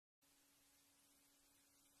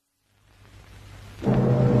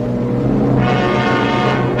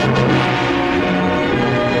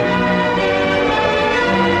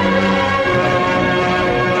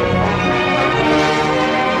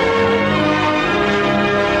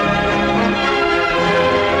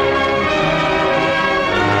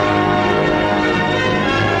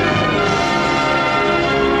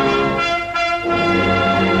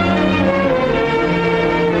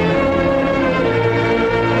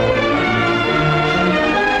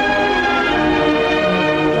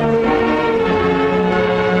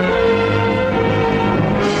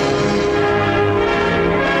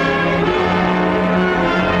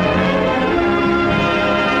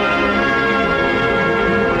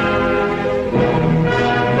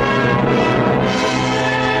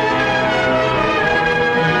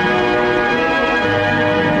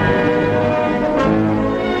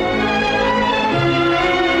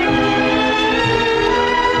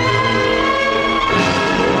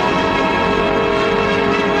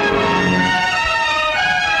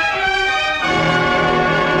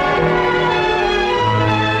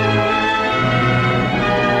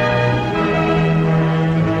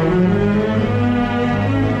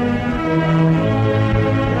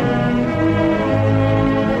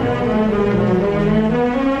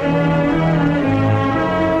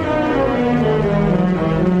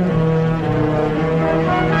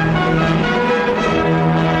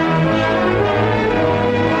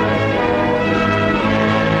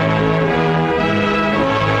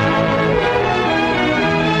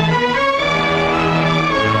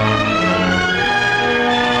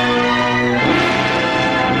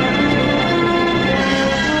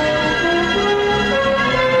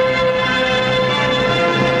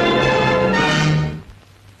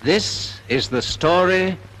This is the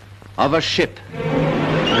story of a ship.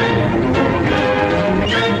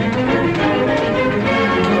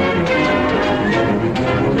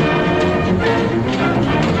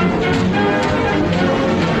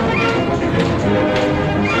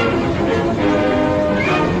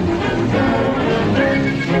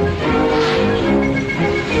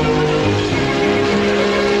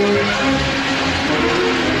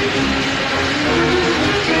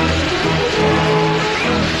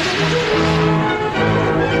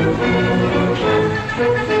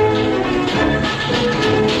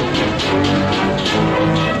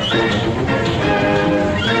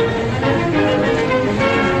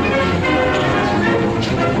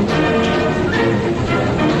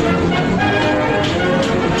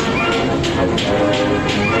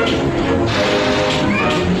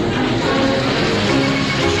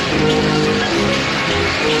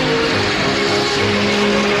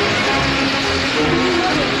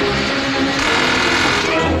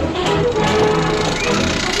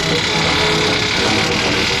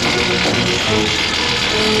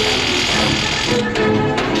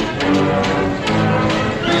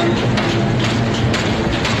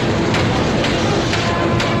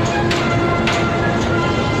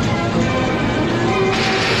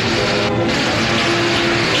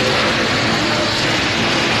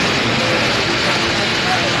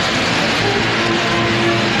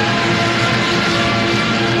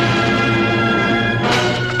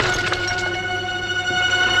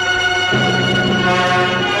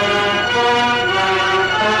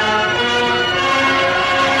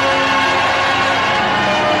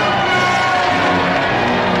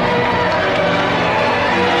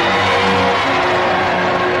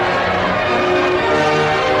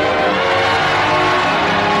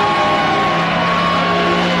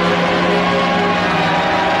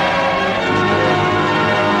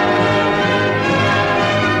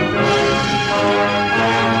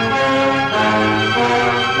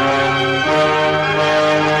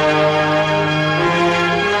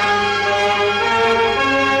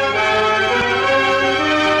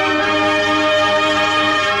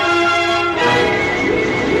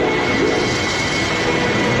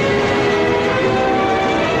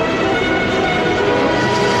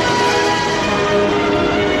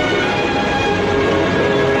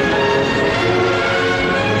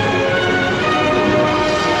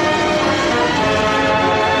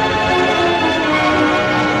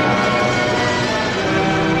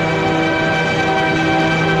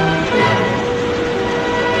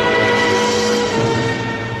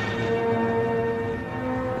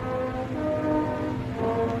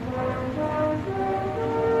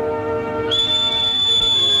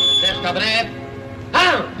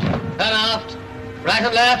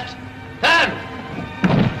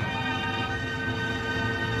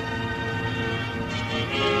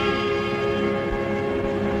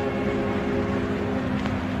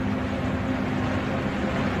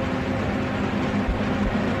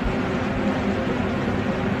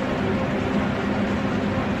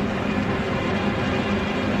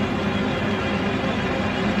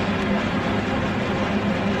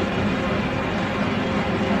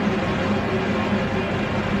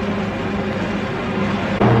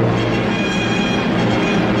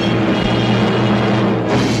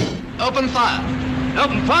 Open fire!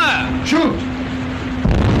 Open fire! Shoot!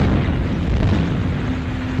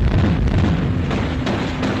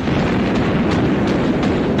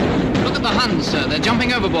 Look at the Huns, sir. They're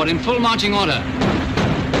jumping overboard in full marching order.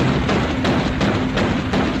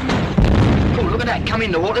 Come on, look at that. Come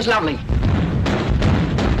in. The water's lovely.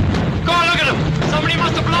 Go on, look at them. Somebody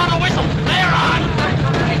must have blown a whistle. They're on!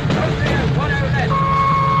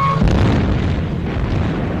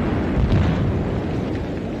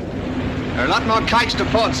 There are a lot more kites to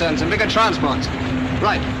port, sir, and some bigger transports.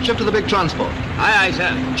 Right, shift to the big transport. Aye, aye,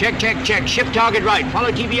 sir. Check, check, check. Shift target right. Follow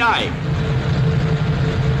TBI.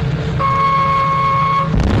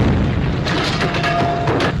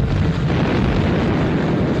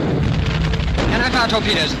 Can I fire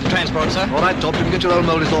torpedoes at the transport, sir? All right, Top, you can get your own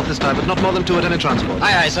moldies off this time, but not more than 2 at any transport.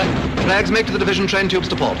 Aye, aye, sir. Flags make to the division train tubes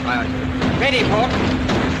to port. Aye, aye. Ready, port.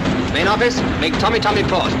 Main office, make Tommy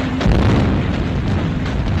port.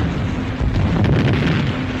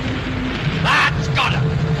 That's got it.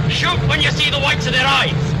 Shoot when you see the whites of their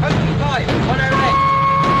eyes. Open 5, on our right.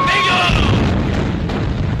 Bingo!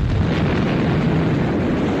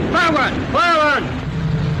 Forward! Forward!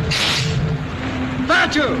 Fire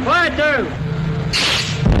 2! Fire 2!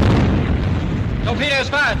 Torpedoes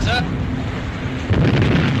fired, sir.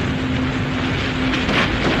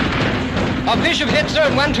 Our Bishop hit, sir,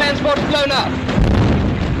 and one transport's blown up.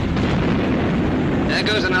 There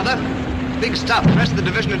goes another. Big stuff. The rest of the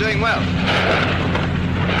division are doing well.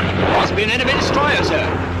 Must be an enemy destroyer, sir.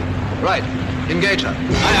 Right. Engage her. Aye,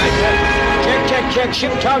 aye, sir. Check.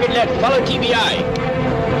 Ship target left. Follow TBI.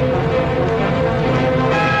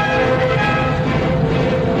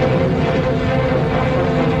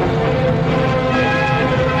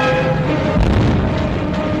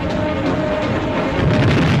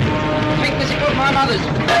 Take the signal from our mothers.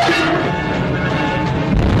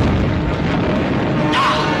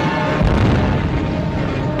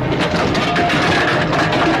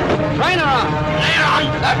 Trainer on. Later on.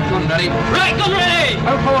 Left gun ready. Right gun ready.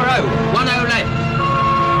 040. 10 left.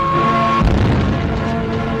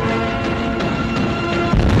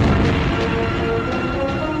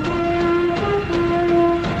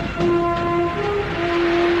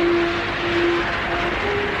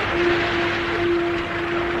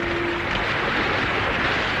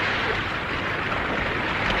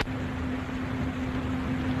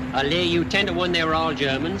 I'll lay you 10 to 1 they were all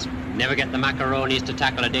Germans. Never get the macaronis to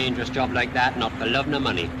tackle a dangerous job like that, not for love nor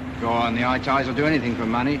money. Go on, the ITIs will do anything for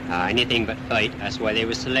money. Anything but fight. That's why they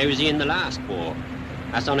was so lousy in the last war.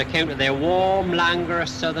 That's on account of their warm,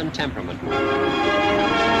 languorous southern temperament.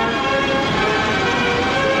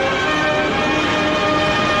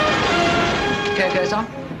 Okay, sir.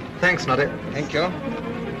 Thanks, Noddy. Thank you.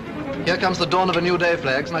 Here comes the dawn of a new day,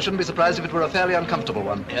 Flags, and I shouldn't be surprised if it were a fairly uncomfortable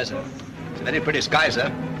one. Yes, sir. It's a very pretty sky,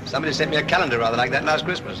 sir. Somebody sent me a calendar rather like that last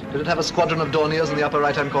Christmas. Did it have a squadron of Dorniers in the upper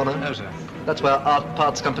right-hand corner? No, sir. That's where art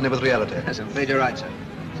parts company with reality. Yes, I'm afraid you're right, sir.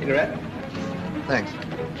 Cigarette? Thanks.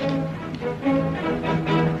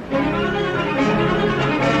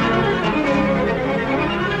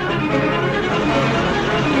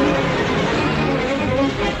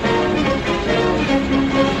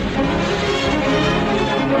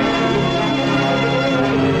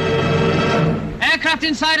 Aircraft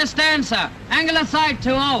inside astern, sir. Angle aside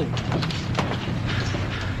 20.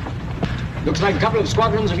 Looks like a couple of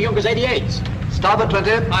squadrons of Junkers 88s. Starboard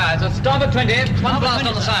 20. Aye, aye, sir. Starboard 20. One blast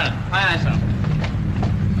on the siren. Aye, aye, sir.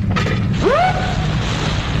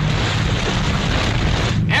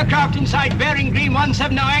 Aircraft inside bearing green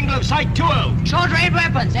 17 now, angle of sight 20. Short-range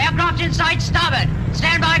weapons. Aircraft inside starboard.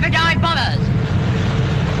 Stand by for dive bombers.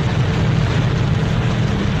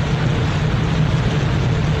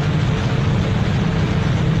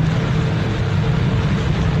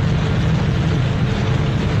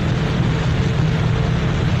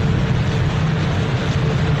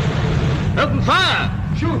 Open fire!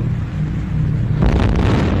 Shoot!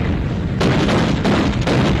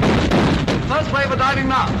 First wave of diving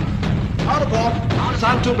now. Out of port.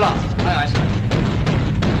 Sound 2 blasts. Aye, aye, sir.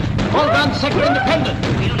 All guns, sector independent.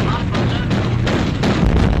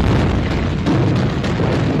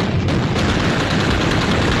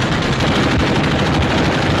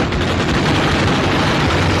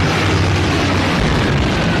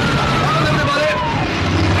 Down, everybody.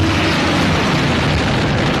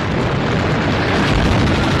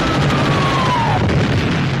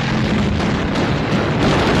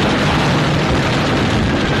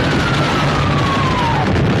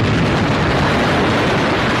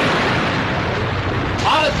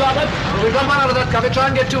 We've got one out of that covey. Try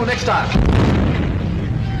and get 2 next time.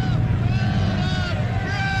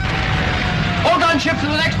 All guns, ship to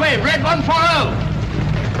the next wave. Red 140.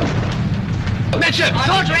 Midship!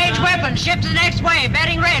 Short-range weapons. Ship to the next wave.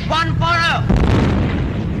 Bearing red 140.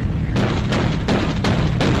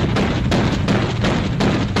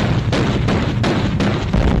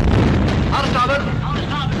 Out of starboard.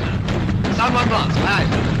 Sound 1 blast. Aye.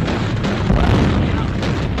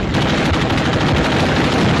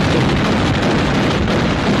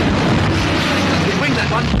 Wing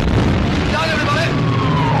that one. Down, everybody.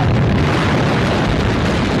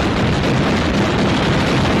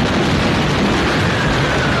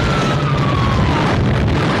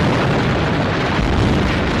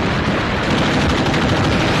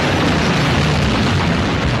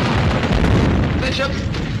 Midships.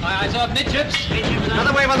 Aye, aye, sir. Midships.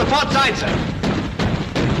 Another wave on the port side, sir.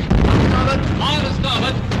 Starboard. On the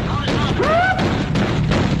starboard.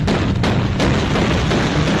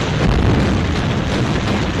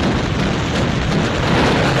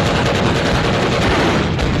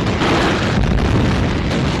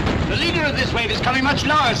 The leader of this wave is coming much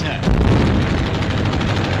lower, sir.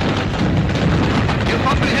 You'll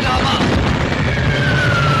probably hit our mark.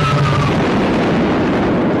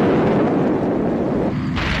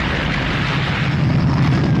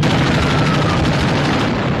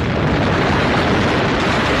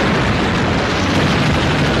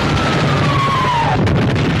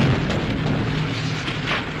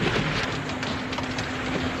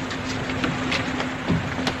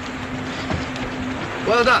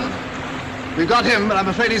 Well done. We've got him, but I'm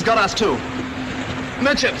afraid he's got us too.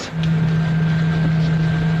 Midships.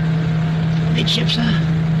 Midship, sir.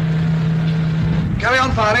 Carry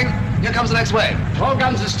on firing. Here comes the next wave. All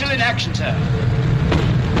guns are still in action, sir.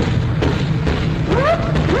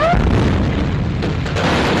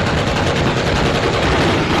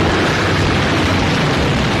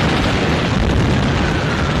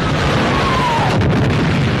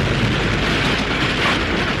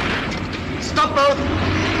 Stop both.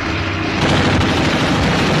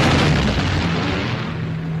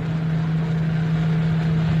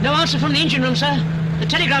 No answer from the engine room, sir. The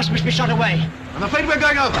telegraphs must be shot away. I'm afraid we're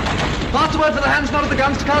going over. Pass the word for the hands not at the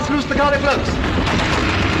guns to cast loose the Cardiff floats.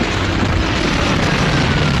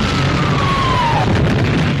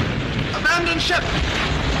 Abandon ship.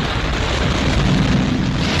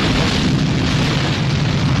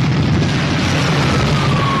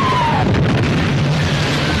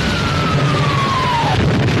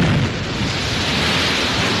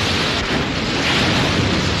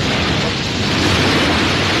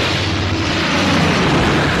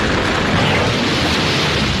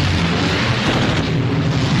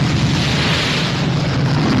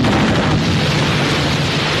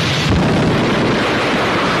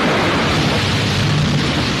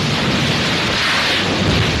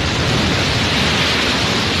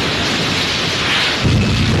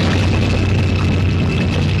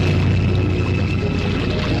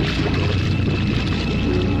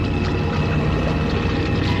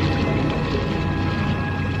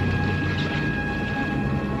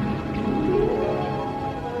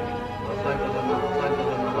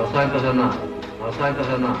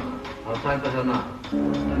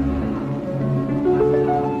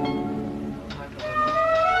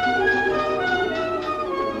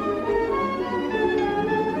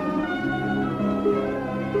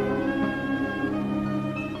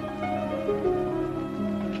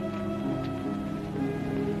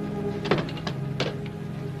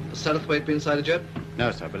 Satterthwaite be inside it yet?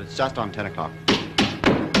 No, sir, but it's just on 10 o'clock.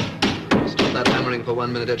 Stop that hammering for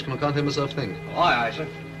 1 minute, Edgecombe. I can't hear myself think. Aye, aye, sir.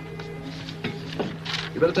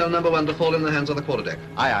 You better tell number 1 to fall in the hands on the quarterdeck.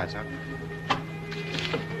 Aye, aye, sir.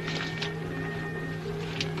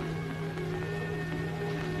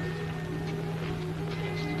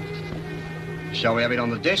 Shall we have it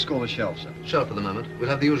on the desk or the shelf, sir? Shelf for the moment. We'll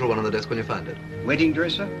have the usual one on the desk when you find it. Wedding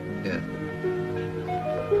dress, sir? Yeah.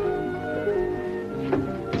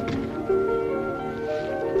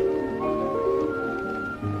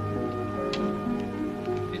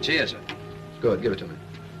 It's here, sir. Good, give it to me.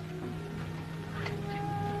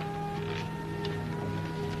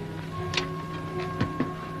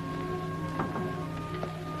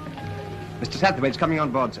 Mr. Satterthwaite's coming on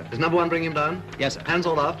board, sir. Is number 1 bringing him down? Yes, sir. Hands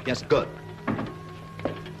all aft? Yes, sir. Good.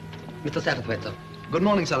 Mr. Satterthwaite, sir. Good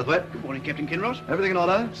morning, Satterthwaite. Good morning, Captain Kinross. Everything in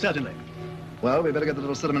order? Certainly. Well, we better get the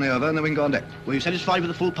little ceremony over and then we can go on deck. Were you satisfied with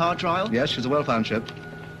the full power trial? Yes, she's a well-found ship.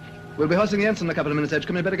 We'll be hoisting the ensign in a couple of minutes,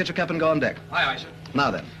 Edgecombe. You better get your cap and go on deck. Aye, aye, sir. Now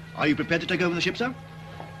then. Are you prepared to take over the ship, sir?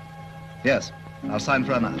 Yes. I'll sign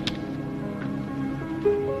for her now.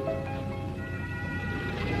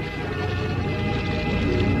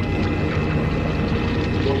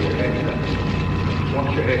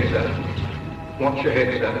 Watch your head, sir. Watch your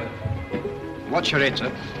head, sir. Watch your head,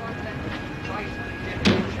 sir.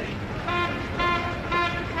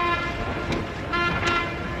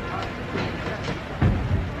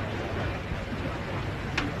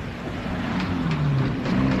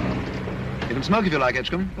 You can smoke if you like,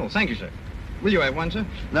 Edgecombe. Oh, thank you, sir. Will you have one, sir?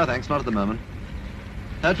 No, thanks. Not at the moment.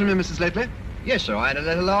 Heard from you, Mrs. Lately? Yes, sir. I had a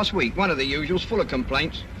letter last week. One of the usuals, full of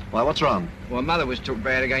complaints. Why, what's wrong? Well, mother was took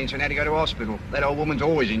bad again, so I had to go to hospital. That old woman's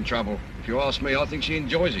always in trouble. If you ask me, I think she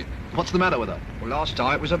enjoys it. What's the matter with her? Well, last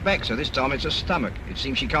time it was her back, so this time it's her stomach. It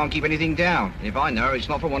seems she can't keep anything down. And if I know her, it's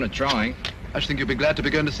not for want of trying. I should think you'd be glad to be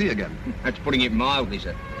going to sea again. That's putting it mildly,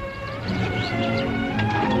 sir.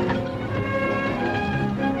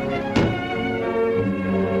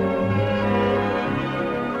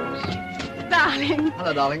 Darling.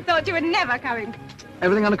 Hello, darling. Thought you were never coming.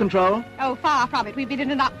 Everything under control? Oh, far from it. We've been in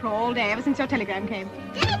an uproar all day ever since your telegram came.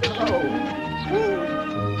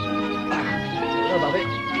 Hello, Bobby.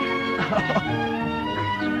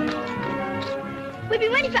 We've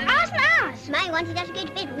been waiting for hours and hours. Mine wanted us to go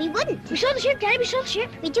to bed. We wouldn't. We saw the ship, Daddy. We saw the ship.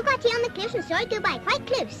 We took our tea on the cliffs and saw it go by quite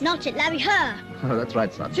close. Not at Larry her. Oh, that's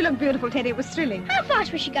right, son. She looked beautiful, Teddy. It was thrilling. How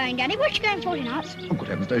fast was she going, Daddy? What's she going 40 knots? Oh, good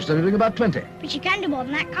heavens, no, she's only doing about 20. But she can do more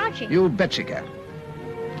than that, can't she? You bet she can.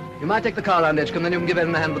 You might take the car round, Edgecombe, then you can give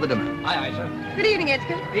Ellen a hand with the dinner. Aye, aye, sir. Good evening,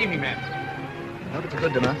 Edgecombe. Evening, ma'am. I hope it's a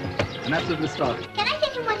good dinner. I'm absolutely starved. Can I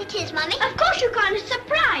tell you what it is, Mummy? Of course you can. It's a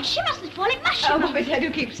surprise. She mustn't fall. It must. Oh, Bobby,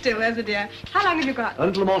 do keep still. There's a dear. How long have you got?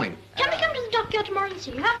 Until the morning. Can we come to the up here tomorrow and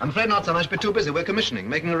see her? I'm afraid not, son. I should be too busy. We're commissioning,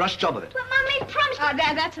 making a rush job of it. But Mummy promised... Oh,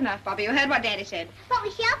 Dad, that's enough, Bobby. You heard what Daddy said. But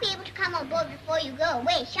we shall be able to come on board before you go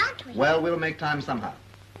away, shan't we? Well, we'll make time somehow.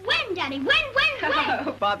 When, Daddy? When?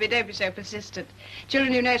 Oh, Bobby, don't be so persistent.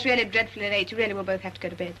 Children, you know, it's really dreadfully late. You really will both have to go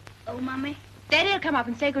to bed. Oh, Mummy. Daddy will come up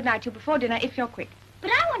and say goodnight to you before dinner if you're quick. But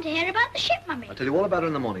I want to hear about the ship, Mummy. I'll tell you all about it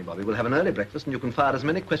in the morning, Bobby. We'll have an early breakfast, and you can fire as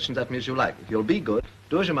many questions at me as you like. If you'll be good,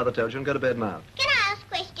 do as your mother tells you and go to bed now. Can I ask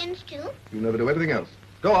questions, too? You never do anything else.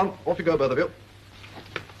 Go on. Off you go, both of you.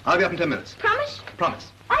 I'll be up in 10 minutes. Promise?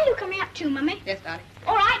 Promise. Are you coming up too, Mummy? Yes, darling.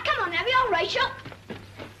 All right, come on, Abby. I'll race up.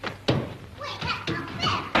 Wait, that's not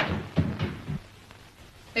fair.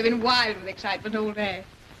 They've been wild with excitement all day.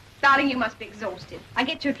 Darling, you must be exhausted. I'll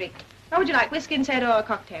get you a drink. What would you like, whiskey and soda or a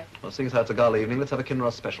cocktail? Well, seeing as how it's a gala evening, let's have a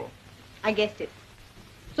Kinross special. I guessed it.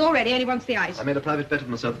 It's all ready, only wants the ice. I made a private bet of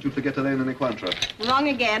myself that you'd forget to lay in any Cointreau. Wrong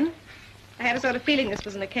again. I had a sort of feeling this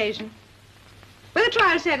was an occasion. With a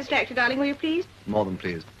trial satisfactory, darling, were you pleased? More than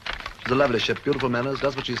pleased. She's a lovely ship, beautiful manners,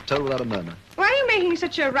 does what she's told without a murmur. Why are you making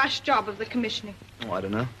such a rush job of the commissioning? Oh, I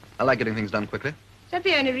don't know. I like getting things done quickly. Is that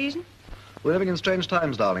the only reason? We're living in strange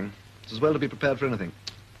times, darling. It's as well to be prepared for anything.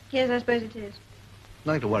 Yes, I suppose it is.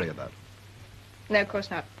 Nothing to worry about. No, of course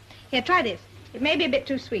not. Here, try this. It may be a bit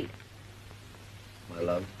too sweet. My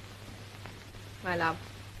love. My love.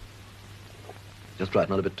 Just right,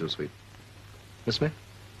 not a bit too sweet. Miss me?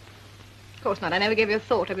 Of course not. I never gave you a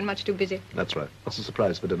thought. I've been much too busy. That's right. What's the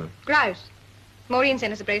surprise for dinner? Grouse. Maureen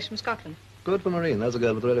sent us a brace from Scotland. Good for Maureen. There's a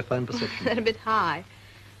girl with a really fine perception. They're a bit high.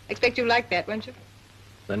 Expect you'll like that, won't you?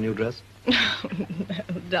 That new dress? No,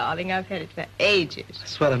 darling, I've had it for ages. I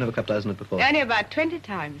swear I've never clapped eyes on it before. Only about 20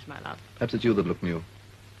 times, my love. Perhaps it's you that look new.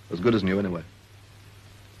 As good as new, anyway.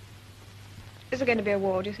 Is there going to be a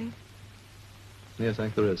war, do you think? Yes, I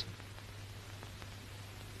think there is.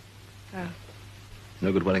 Oh.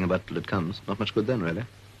 No good worrying about it till it comes. Not much good then, really.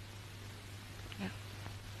 No.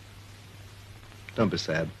 Don't be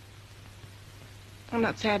sad. I'm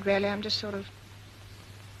not sad, really. I'm just sort of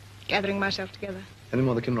gathering myself together. Any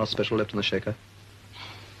more of the Kinross special left in the shaker?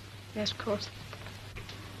 Yes, of course.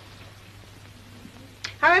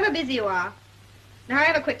 However busy you are, and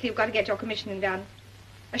however quickly you've got to get your commissioning done,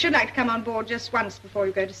 I should like to come on board just once before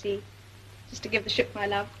you go to sea. Just to give the ship my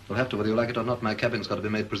love. You'll have to, whether you like it or not. My cabin's got to be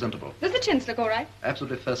made presentable. Does the chintz look all right?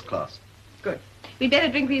 Absolutely first class. Good. We'd better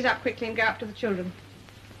drink these up quickly and go up to the children.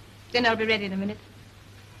 Then I'll be ready in a minute.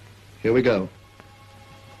 Here we go.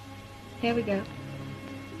 Here we go.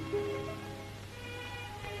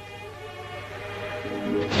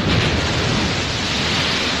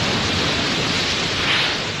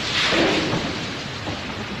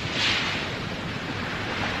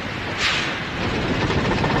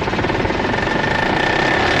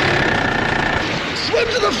 Swim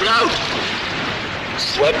to the float!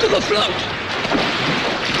 Swim to the float!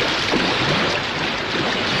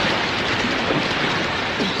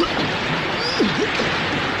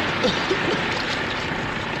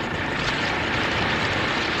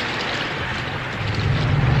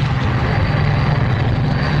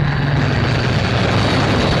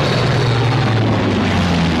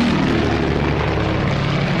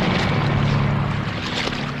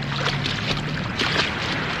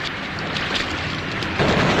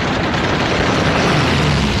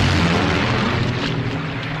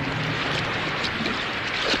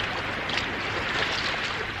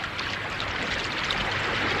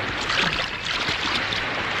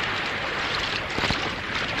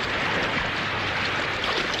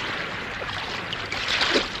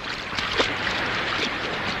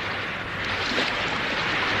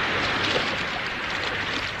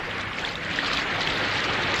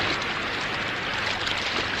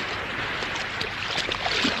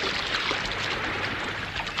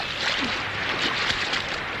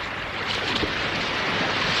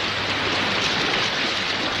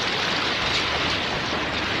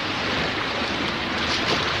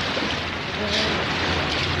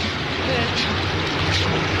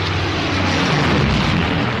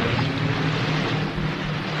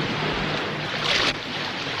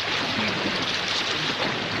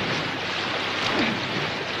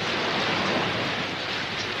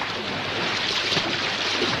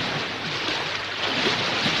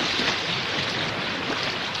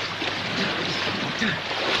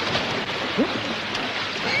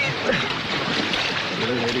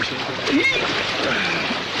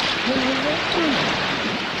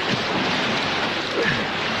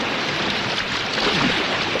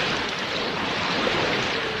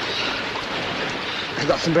 I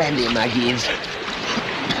got some brandy in my gears.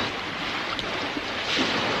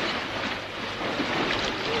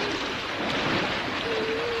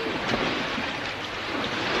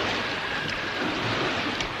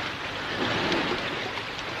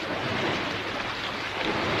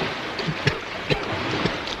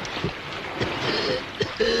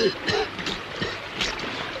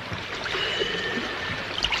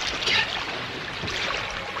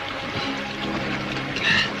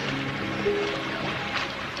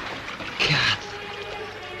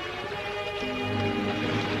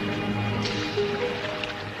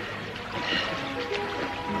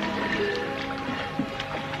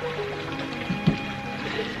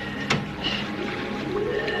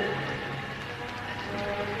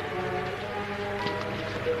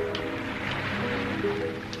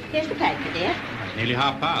 Here's the paper, dear. It's nearly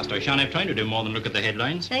past. I shan't have time to do more than look at the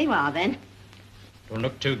headlines. There you are, then. Don't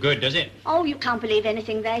look too good, does it? Oh, you can't believe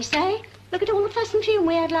anything they say. Look at all the fuss and fume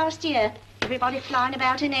we had last year. Everybody flying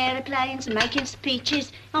about in aeroplanes and making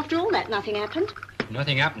speeches. After all that, nothing happened.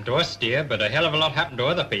 Nothing happened to us, dear, but a hell of a lot happened to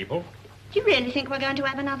other people. Do you really think we're going to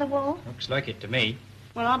have another war? Looks like it to me.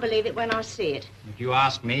 Well, I'll believe it when I see it. If you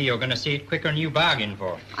ask me, you're going to see it quicker than you bargained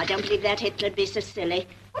for. I don't believe that Hitler'd be so silly.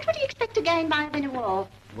 What would he expect to gain by winning a war?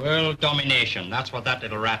 World domination. That's what that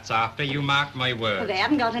little rat's after. You mark my words. Well, they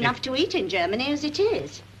haven't got enough to eat in Germany as it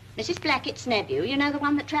is. Mrs. Blackett's nephew, you know the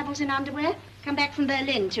one that travels in underwear, come back from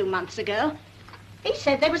Berlin 2 months ago. He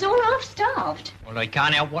said they was all half-starved. Well, I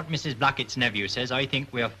can't help what Mrs. Blackett's nephew says. I think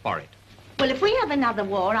we're for it. Well, if we have another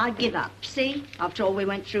war, I'd give up, see? After all we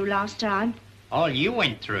went through last time. All you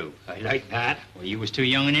went through. I like that. Well, you was too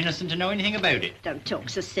young and innocent to know anything about it. Don't talk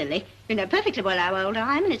so silly. You know perfectly well how old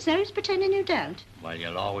I am, and it's no use pretending you don't. Well,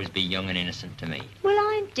 you'll always be young and innocent to me. Well,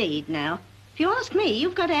 I indeed now. If you ask me,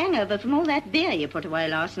 you've got a hangover from all that beer you put away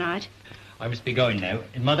last night. I must be going now.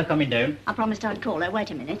 Is Mother coming down? I promised I'd call her.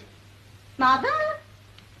 Wait a minute. Mother?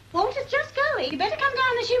 Walter's just going. You better come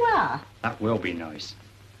down as you are. That will be nice.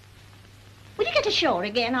 Will you get ashore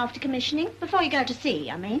again after commissioning? Before you go to sea,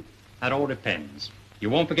 I mean. That all depends. You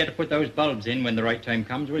won't forget to put those bulbs in when the right time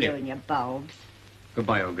comes, will you? You and your bulbs.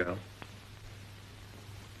 Goodbye, old girl.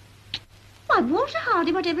 Why, Walter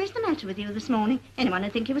Hardy, whatever is the matter with you this morning? Anyone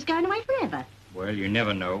would think he was going away forever. Well, you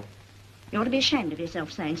never know. You ought to be ashamed of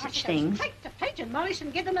yourself saying such things. Take the page, Morris,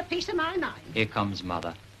 and give them a piece of my mind. Here comes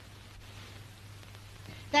Mother.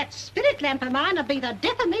 That spirit lamp of mine will be the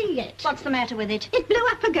death of me yet. What's the matter with it? It blew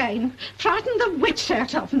up again. Frightened the wits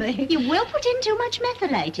out of me. You will put in too much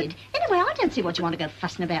methylated. Anyway, I don't see what you want to go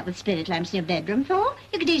fussing about with spirit lamps in your bedroom for.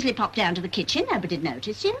 You could easily pop down to the kitchen. Nobody'd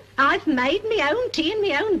notice you. I've made me own tea in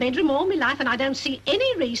my own bedroom all my life, and I don't see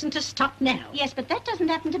any reason to stop now. Yes, but that doesn't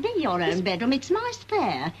happen to be your own bedroom. It's my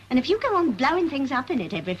spare. And if you go on blowing things up in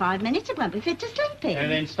it every 5 minutes, it won't be fit to sleep in.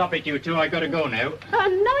 Then stop it, you two. I gotta go now.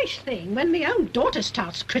 A nice thing when my own daughter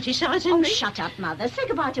starts criticising Oh, me. shut up, Mother. Say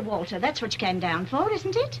goodbye to Walter. That's what you came down for,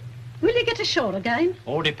 isn't it? Will you get ashore again?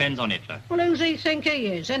 All depends on Hitler. Well, who's he think he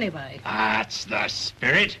is, anyway? That's the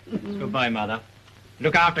spirit. Goodbye, Mother.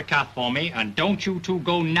 Look after Kath for me, and don't you two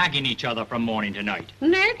go nagging each other from morning to night.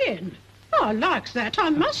 Nagging? Oh, I like that,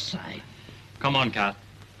 I must say. Come on, Kath.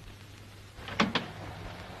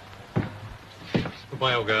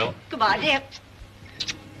 Goodbye, old girl. Goodbye, dear.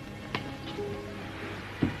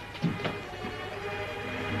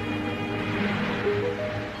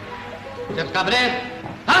 Ship's company.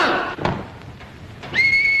 Halt!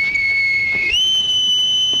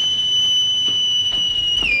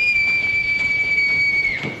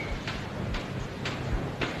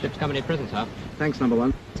 Ship's company prison, sir. Thanks, number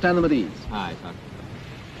one. Stand them at ease. Aye, sir.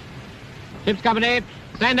 Ship's company,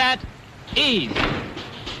 stand at ease.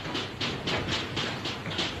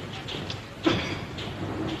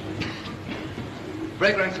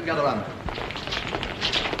 Break ranks and gather round.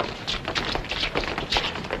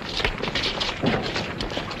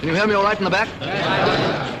 Can you hear me all right in the back?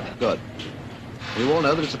 Good. We all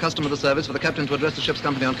know that it's the custom of the service for the captain to address the ship's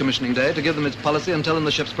company on commissioning day, to give them its policy and tell them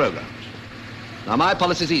the ship's program. Now, my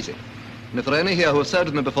policy's easy. And if there are any here who have served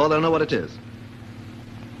with me before, they'll know what it is.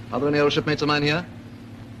 Are there any old shipmates of mine here?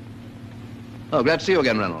 Oh, glad to see you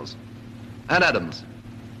again, Reynolds. And Adams.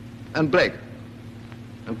 And Blake.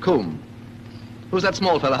 And Coombe. Who's that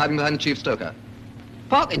small fellow hiding behind the chief stoker?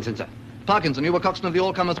 Parkinson, sir. Parkinson, you were coxswain of the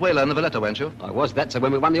All-Comers whaler in the Valletta, weren't you? I was that, sir,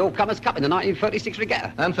 when we won the All-Comers Cup in the 1936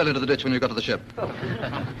 regatta. And fell into the ditch when you got to the ship.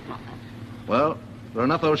 Well, there are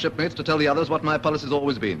enough old shipmates to tell the others what my policy's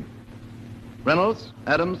always been. Reynolds,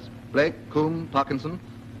 Adams, Blake, Coombe, Parkinson.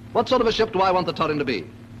 What sort of a ship do I want the Torrin to be?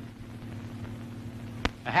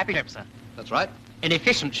 A happy ship, sir. That's right. An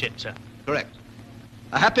efficient ship, sir. Correct.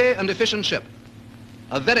 A happy and efficient ship.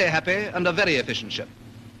 A very happy and a very efficient ship.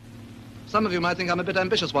 Some of you might think I'm a bit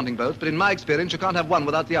ambitious wanting both, but in my experience, you can't have one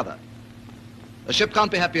without the other. A ship can't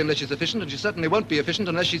be happy unless she's efficient, and she certainly won't be efficient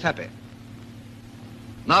unless she's happy.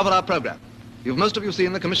 Now for our program. You've most of you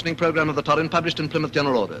seen the commissioning program of the Torrin published in Plymouth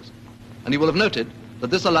General Orders. And you will have noted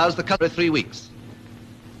that this allows the cut for 3 weeks.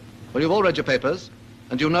 Well, you've all read your papers,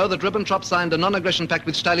 And you know that Ribbentrop signed a non-aggression pact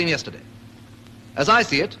with Stalin yesterday. As I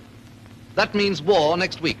see it, that means war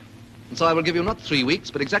next week. And so I will give you not 3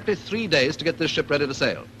 weeks, but exactly 3 days to get this ship ready to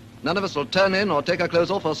sail. None of us will turn in or take our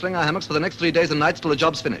clothes off or swing our hammocks for the next 3 days and nights till the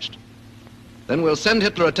job's finished. Then we'll send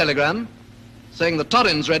Hitler a telegram saying the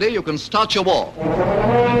Torrin's ready, you can start your war.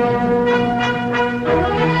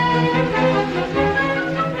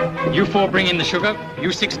 You 4 bring in the sugar,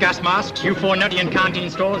 you 6 gas masks, you 4 nutty and canteen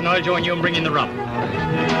stores, and I'll join you and bring in the rum.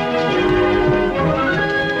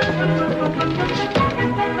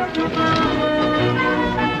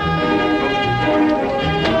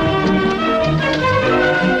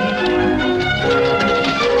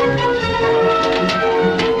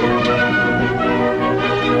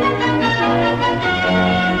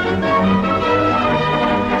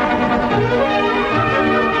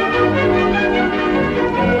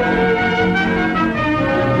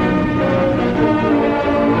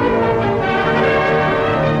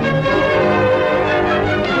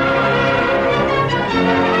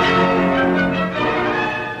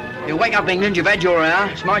 Wake up, England. You've had your hour.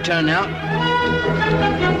 It's my turn now.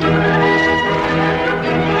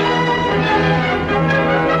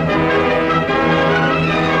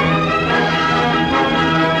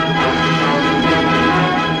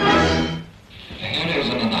 Here is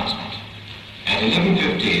an announcement. At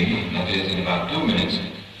 11:15, that is in about 2 minutes,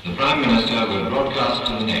 the Prime Minister will broadcast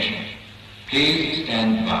to the nation. Please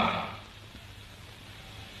stand by.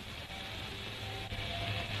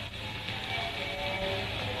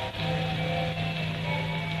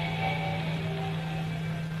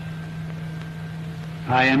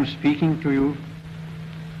 I am speaking to you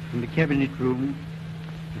from the Cabinet Room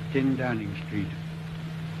at 10 Downing Street.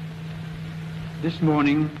 This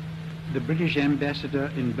morning, the British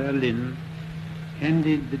ambassador in Berlin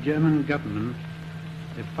handed the German government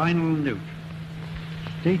a final note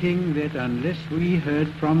stating that unless we heard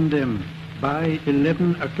from them by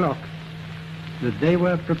 11 o'clock, that they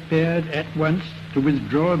were prepared at once to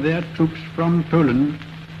withdraw their troops from Poland,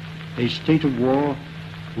 a state of war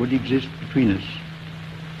would exist between us.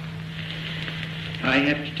 I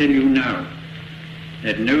have to tell you now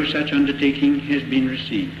that no such undertaking has been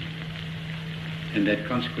received, and that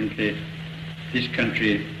consequently this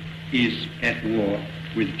country is at war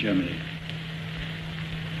with Germany.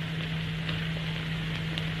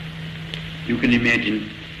 You can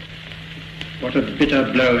imagine what a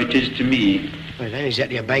bitter blow it is to me. Well, it ain't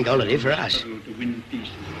exactly a bank holiday for us. To win peace.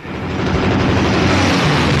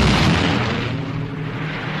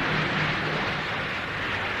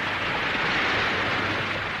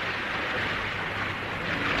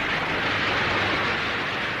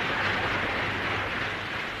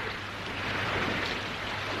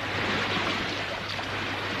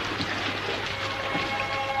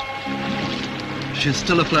 She's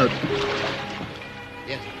still afloat.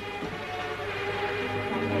 Yes.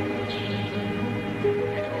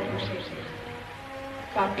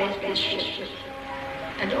 God bless this ship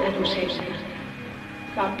and all who saves it.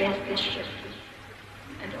 God bless this ship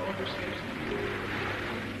and all who saves it.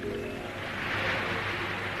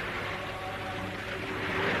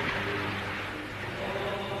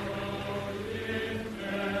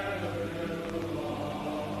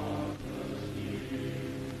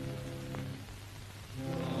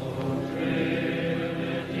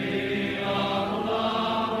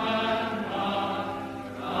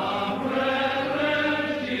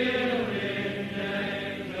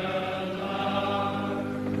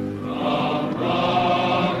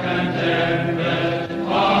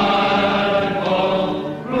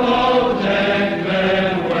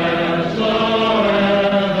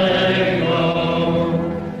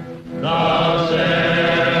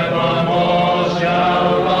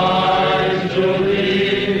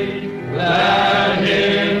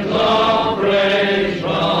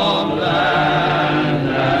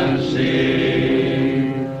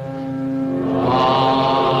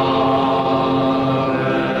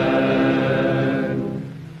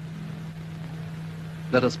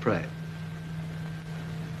 Let us pray.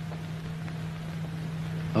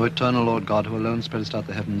 O eternal Lord God, who alone spreadest out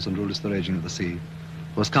the heavens and rulest the raging of the sea,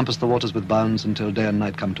 who hast compassed the waters with bounds until day and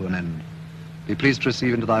night come to an end, be pleased to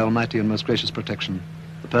receive into thy almighty and most gracious protection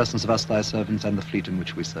the persons of us thy servants and the fleet in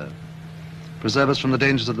which we serve. Preserve us from the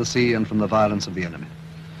dangers of the sea and from the violence of the enemy,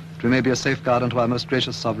 that we may be a safeguard unto our most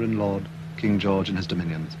gracious sovereign Lord, King George and his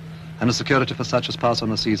dominions, and a security for such as pass on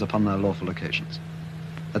the seas upon their lawful occasions.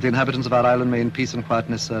 That the inhabitants of our island may in peace and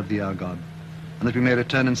quietness serve thee, our God, and that we may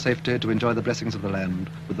return in safety to enjoy the blessings of the land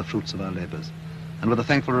with the fruits of our labors, and with a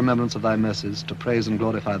thankful remembrance of thy mercies to praise and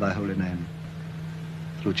glorify thy holy name.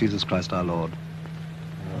 Through Jesus Christ our Lord.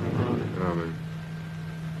 Amen.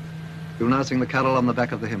 You'll now sing the carol on the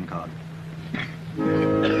back of the hymn card.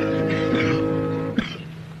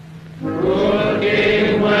 Good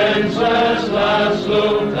King Wenceslas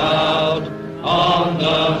looked out on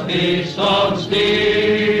the feast of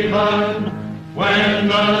Stephen, when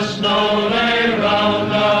the snow lay round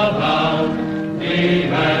about, deep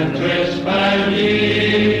and crisp and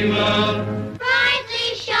even.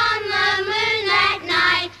 Brightly shone the moon that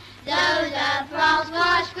night, though the frost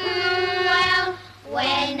was cruel,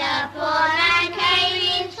 when the poor man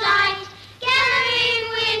came in sight, gathering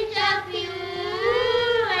winter fuel.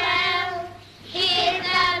 If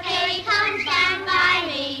the king comes, stand by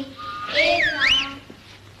me. If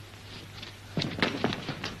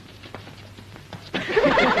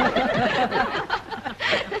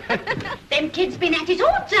Them kids been at it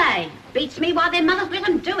all day. Beats me why their mothers let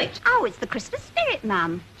them do it. Oh, it's the Christmas spirit,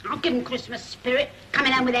 Mum. I'll give them Christmas spirit.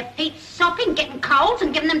 Coming home with their feet sopping, getting colds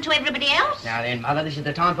and giving them to everybody else. Now then, Mother, this is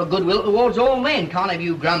the time for goodwill towards all men. Can't have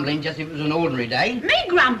you grumbling just if it was an ordinary day. Me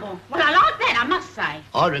grumble? Well, I like that, I must say.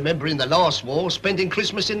 I remember in the last war spending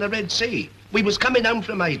Christmas in the Red Sea. We was coming home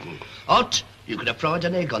from Aden. Hot, you could have fried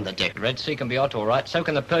an egg on the deck. The Red Sea can be hot, all right. So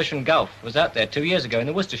can the Persian Gulf. Was out there 2 years ago in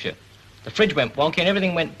the Worcestershire. The fridge went wonky and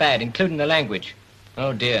everything went bad, including the language.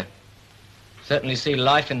 Oh, dear. Certainly see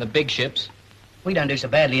life in the big ships. We don't do so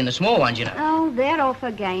badly in the small ones, you know. Oh, they're off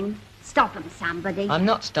again. Stop them, somebody. I'm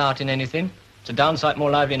not starting anything. It's a darn sight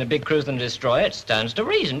more lively in a big cruise than a destroyer. It stands to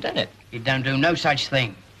reason, doesn't it? You don't do no such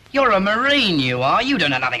thing. You're a Marine, you are. You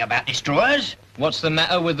don't know nothing about destroyers. What's the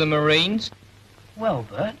matter with the Marines? Well,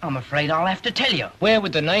 Bert, I'm afraid I'll have to tell you. Where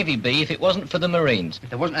would the Navy be if it wasn't for the Marines? If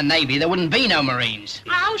there wasn't a Navy, there wouldn't be no Marines.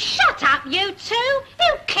 Oh, shut up, you two.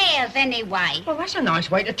 Who cares anyway? Well, that's a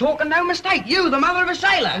nice way to talk and no mistake. You, the mother of a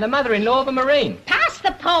sailor. And the mother-in-law of a Marine. Pass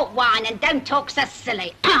the port wine and don't talk so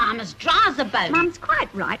silly. I'm as dry as a bone. Mum's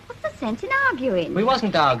quite right. What's the sense in arguing? We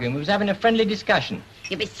wasn't arguing. We was having a friendly discussion.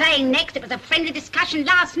 You'll be saying next it was a friendly discussion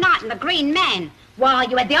last night in the Green Man. Why,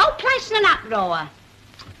 you had the whole place in an uproar.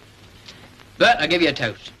 Bert, I'll give you a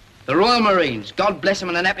toast. The Royal Marines. God bless them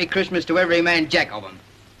and a happy Christmas to every man jack of them.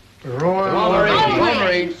 Royal Marines. Royal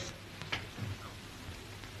Marines.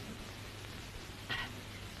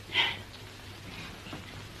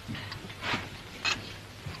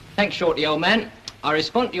 Thanks, Shorty, old man. I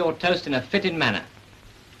respond to your toast in a fitting manner.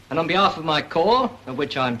 And on behalf of my corps, of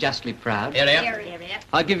which I'm justly proud,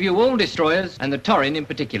 I give you all destroyers, and the Torrin in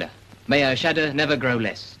particular. May our shadow never grow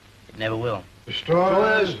less. It never will.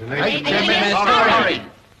 Destroyers. HMS Torrin.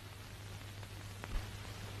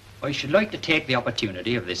 I should like to take the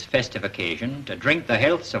opportunity of this festive occasion to drink the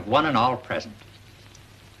healths of one and all present,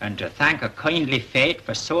 and to thank a kindly fate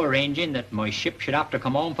for so arranging that my ship should have to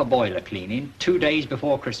come home for boiler cleaning 2 days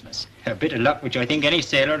before Christmas. A bit of luck which I think any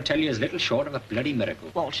sailor will tell you is little short of a bloody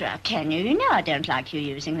miracle. Walter, can you? You know I don't like you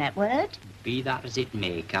using that word. Be that as it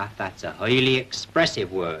may, Kath, that's a highly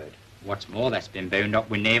expressive word. What's more, that's been bound up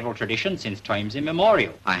with naval tradition since times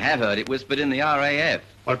immemorial. I have heard it whispered in the RAF.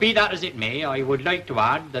 Well, be that as it may, I would like to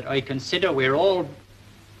add that I consider we're all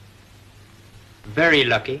very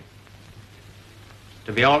lucky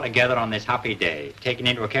to be all together on this happy day, taking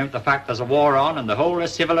into account the fact there's a war on and the whole of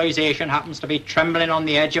civilization happens to be trembling on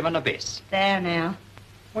the edge of an abyss. There now.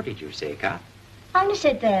 What did you say, Kath? I only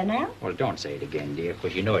said there now. Well, don't say it again, dear,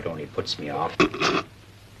 because you know it only puts me off.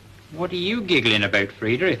 What are you giggling about,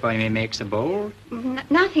 Frida, if I may make so bold?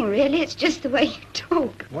 Nothing, really. It's just the way you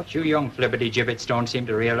talk. What you young flibbity-gibbets don't seem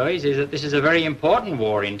to realise is that this is a very important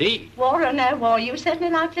war indeed. War or no war, you certainly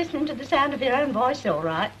like listening to the sound of your own voice, all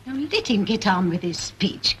right. Now, let him get on with his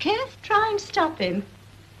speech, Kath. Try and stop him.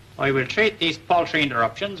 I will treat these paltry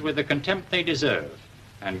interruptions with the contempt they deserve,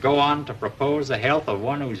 and go on to propose the health of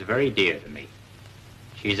one who's very dear to me.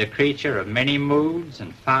 She's a creature of many moods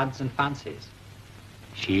and fads and fancies.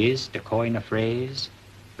 She is, to coin a phrase,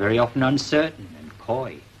 very often uncertain and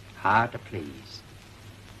coy, hard to please.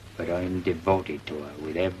 But I'm devoted to her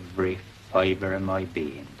with every fibre of my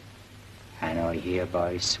being, and I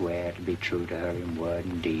hereby swear to be true to her in word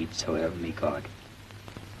and deed, so help me God.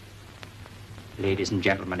 Ladies and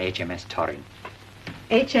gentlemen, HMS Torrin.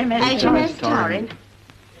 HMS Torrin.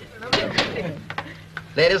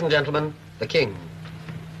 Ladies and gentlemen, the King.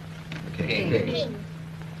 The King.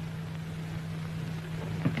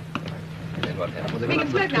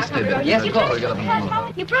 Yes, of course.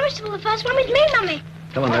 You promised to pull the first one with me, Mummy.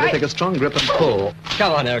 Come on, Mary, take a strong grip and pull.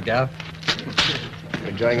 Come on, there, Gav.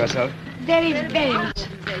 Enjoying yourself? Very, very much.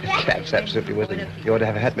 That's absolutely wicked. You ought to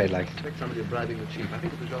have a hat made like.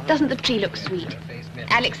 Doesn't the tree look sweet?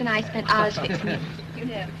 Alex and I spent hours fixing it.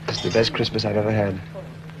 It's the best Christmas I've ever had.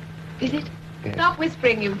 Is it? Yes. Stop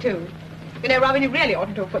whispering, you two. You know, Robin, you really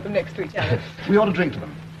oughtn't to have put them next to each other. We ought to drink to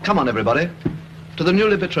them. Come on, everybody. To the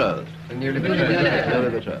newly betrothed. The newly betrothed. Newly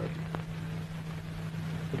betrothed.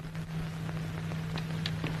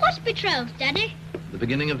 What's betrothed, Daddy? The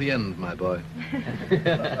beginning of the end, my boy.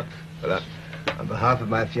 Well, on behalf of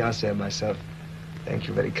my fiancée and myself, thank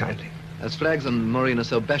you very kindly. As Flags and Maureen are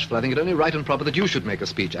so bashful, I think it only right and proper that you should make a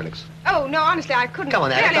speech, Alex. Oh, no, honestly, I couldn't. Come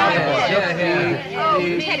on, Alex. Oh,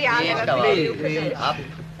 Teddy, I'll never forgive you. Up.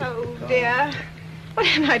 Oh, dear. What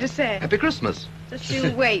am I to say? Happy Christmas. Just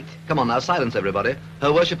you wait. Come on now, silence everybody.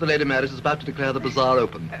 Her Worship the Lady Mary is about to declare the bazaar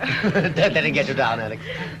open. Don't let it get you down, Alex.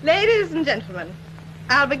 Ladies and gentlemen,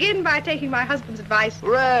 I'll begin by taking my husband's advice.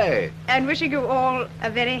 Hooray! And wishing you all a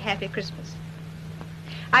very happy Christmas.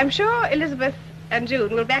 I'm sure Elizabeth and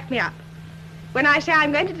June will back me up when I say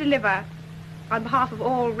I'm going to deliver, on behalf of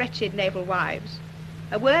all wretched naval wives,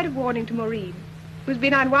 a word of warning to Maureen, who's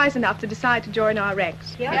been unwise enough to decide to join our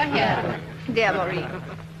ranks. Yeah. Dear Maureen,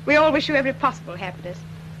 we all wish you every possible happiness.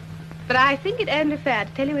 But I think it only fair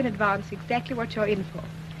to tell you in advance exactly what you're in for.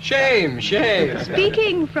 Shame, shame.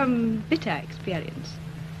 Speaking from bitter experience,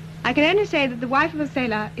 I can only say that the wife of a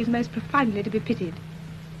sailor is most profoundly to be pitied.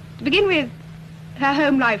 To begin with, her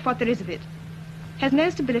home life, what there is of it, has no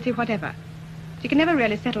stability whatever. She can never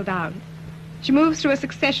really settle down. She moves through a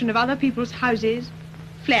succession of other people's houses,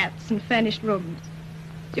 flats, and furnished rooms.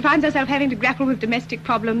 She finds herself having to grapple with domestic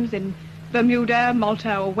problems in Bermuda,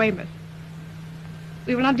 Malta, or Weymouth.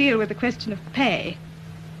 We will not deal with the question of pay.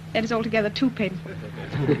 That is altogether too painful.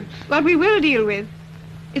 What we will deal with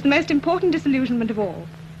is the most important disillusionment of all.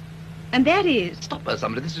 And that is... Stop her,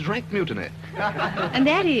 somebody. This is rank mutiny. And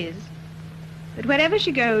that is that wherever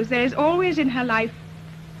she goes, there is always in her life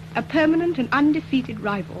a permanent and undefeated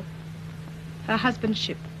rival, her husband's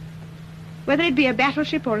ship. Whether it be a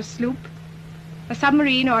battleship or a sloop, a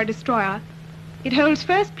submarine or a destroyer, it holds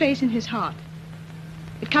first place in his heart.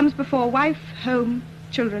 It comes before wife, home,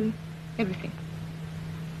 children, everything.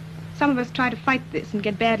 Some of us try to fight this and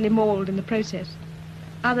get badly mauled in the process.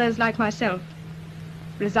 Others, like myself,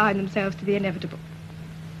 resign themselves to the inevitable.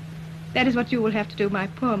 That is what you will have to do, my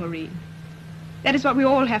poor Maureen. That is what we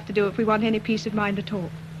all have to do if we want any peace of mind at all.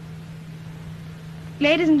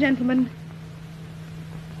 Ladies and gentlemen,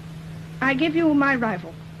 I give you my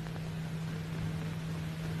rival.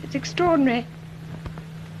 It's extraordinary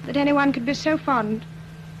that anyone could be so fond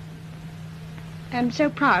and so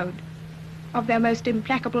proud of their most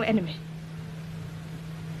implacable enemy.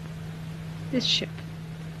 This ship.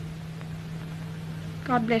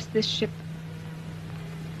 God bless this ship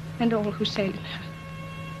and all who sail in her.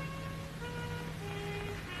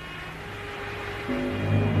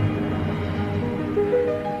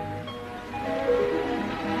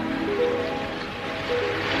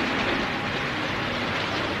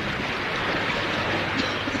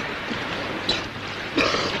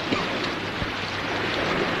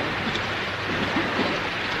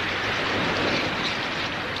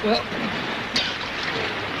 Well,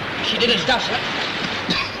 she did her stuff, sir.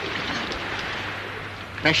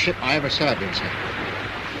 Best ship I ever served in, sir.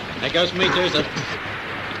 That goes for me too, sir.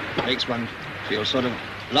 Makes one feel sort of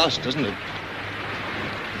lost, doesn't it?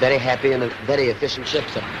 Very happy and a very efficient ship,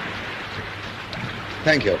 sir.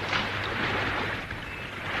 Thank you.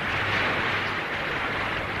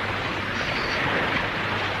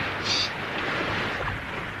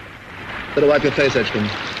 Better wipe your face, Edgecombe.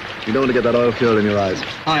 You don't want to get that oil fuel in your eyes.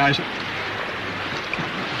 Aye, aye, sir.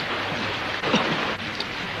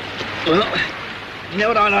 Well, you know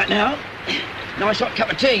what I like now? Nice hot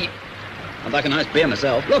cup of tea. I'd like a nice beer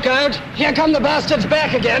myself. Look out! Here come the bastards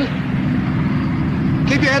back again.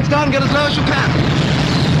 Keep your heads down and get as low as you can.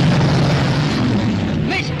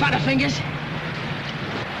 Miss Butterfingers.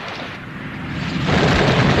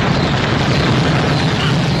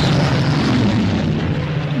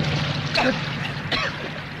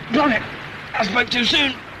 Darn it. I spoke too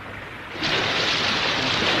soon.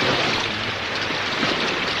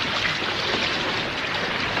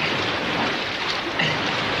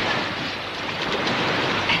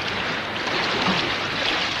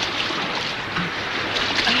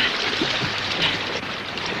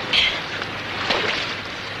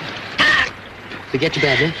 To get you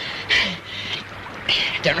badly?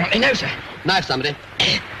 Don't rightly know, sir. Knife somebody.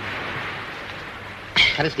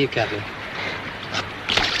 Cut it to you, Captain.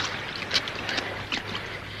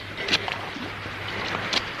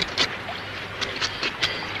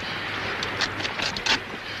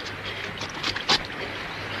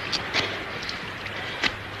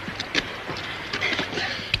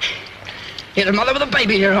 Hit a mother with a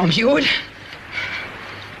baby in her arms, you would.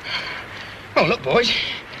 Oh, look, boys.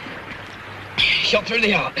 Shot through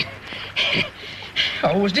the heart.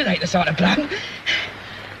 I always did hate the sight of blood.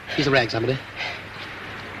 He's a rag, somebody.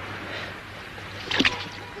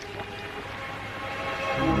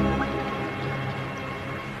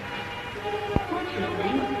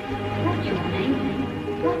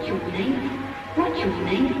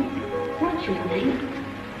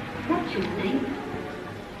 What's your name?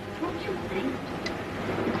 What's your name?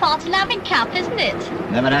 Quite a loving cup, isn't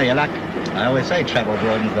it? Never know your luck. I always say travel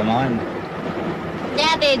broadens the mind.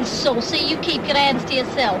 Now then, Saucy, you keep your hands to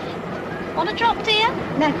yourself. Want a drop, dear?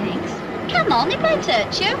 No, thanks. Come on, it won't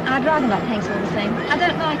hurt you. I'd rather not, thanks all the same. I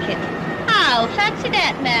don't like it. Oh, fancy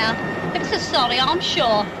that now. I'm so sorry, I'm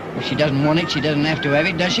sure. If she doesn't want it, she doesn't have to have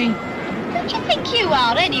it, does she? Who do you think you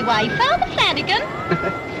are, anyway, Father Flanagan?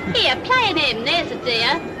 Here, playing him, there's a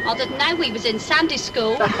dear. I didn't know we was in Sunday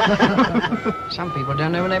school. Some people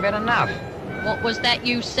don't know when they've had enough. What was that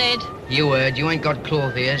you said? You heard, you ain't got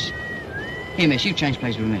cloth ears. Here, miss, you change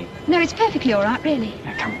place with me. No, it's perfectly all right, really.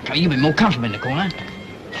 Now, come, you've been more comfortable in the corner.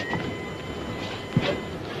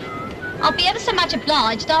 I'll be ever so much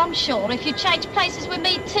obliged, I'm sure, if you change places with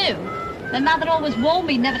me, too. My mother always warned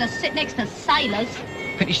me never to sit next to sailors.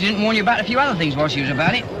 Pity she didn't warn you about a few other things while she was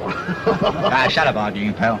about it. Shut up,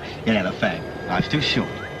 arguing, pal. You'll have a fag. Life's too short.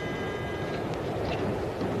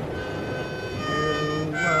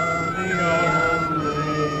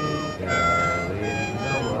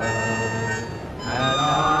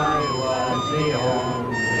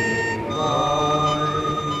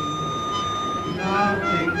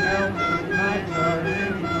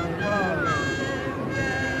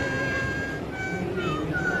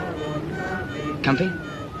 Comfy?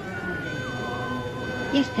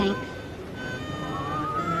 Yes, thanks.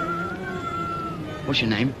 What's your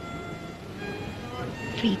name?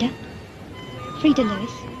 Frida. Frida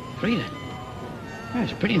Lewis. Frida? Oh,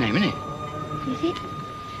 it's a pretty name, isn't it? Is it?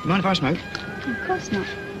 You mind if I smoke? Of course not.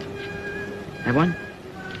 Have one?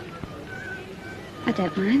 I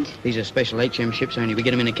don't mind. These are special HM ships only. We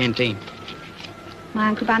get them in a canteen. My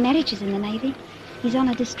uncle by marriage is in the Navy. He's on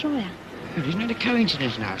a destroyer. Oh, isn't it a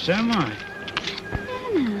coincidence now? So am I.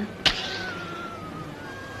 No.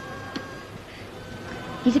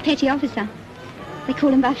 He's a petty officer. They call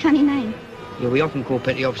him by a funny name. Yeah, we often call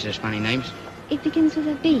petty officers funny names. It begins with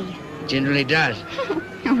a B. Generally does.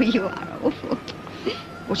 Oh, you are awful.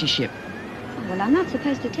 What's his ship? Oh, well, I'm not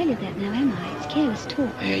supposed to tell you that now, am I? It's careless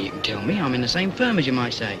talk. Yeah, you can tell me. I'm in the same firm as you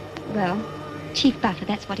might say. Well, Chief Buffer,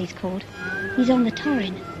 that's what he's called. He's on the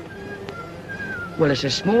Torrin. Well, it's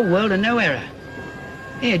a small world and no error.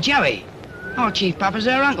 Here, Joey. Our Chief Buffer's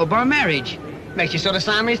her uncle by marriage. Makes you sort of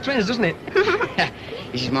Siamese twins, doesn't it?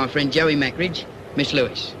 This is my friend Joey Mackridge, Miss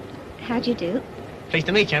Lewis. How do you do? Pleased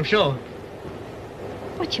to meet you, I'm sure.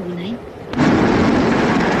 What's your name?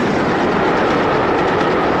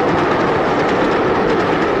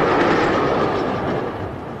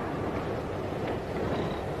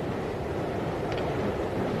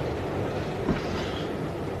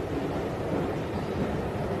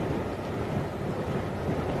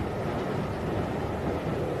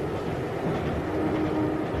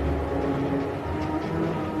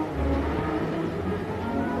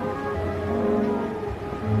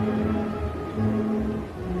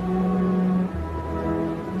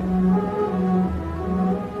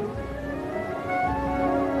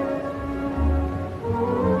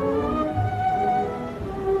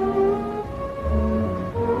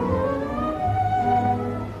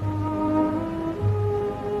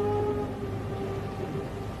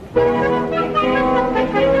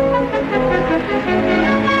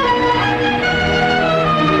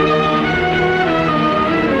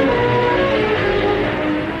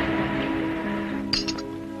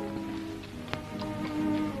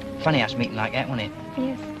 Funny us meeting like that, wasn't it?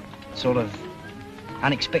 Yes. Sort of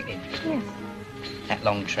unexpected. Yes. That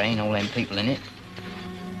long train, all them people in it.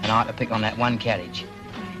 And I had to pick on that one carriage.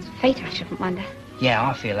 Oh, it's fate, I shouldn't wonder. Yeah,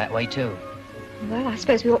 I feel that way too. Well, I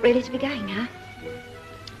suppose we ought really to be going now.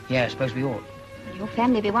 Yeah, I suppose we ought. Well, your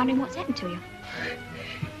family will be wondering what's happened to you.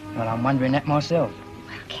 Well, I'm wondering that myself.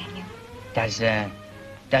 Well, can you?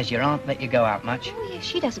 Does your aunt let you go out much? Oh, yes,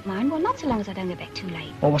 she doesn't mind. Well, not so long as I don't get back too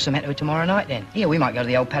late. Well, what's the matter with tomorrow night, then? Here, we might go to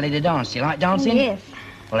the old Palais de Dance. Do you like dancing? Oh, yes.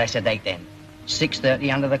 Well, that's a date, then. 6:30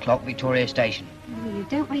 under the clock, Victoria Station. Oh, you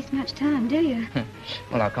don't waste much time, do you?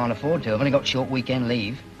 Well, I can't afford to. I've only got short weekend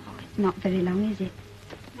leave. Oh, it's not very long, is it?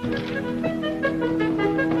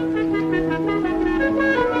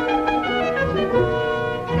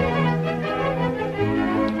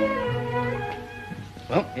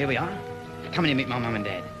 Well, here we are. Come in and meet my mum and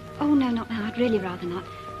dad. Oh, no, not now. I'd really rather not.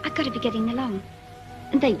 I've got to be getting along.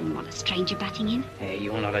 And they wouldn't want a stranger butting in. Hey,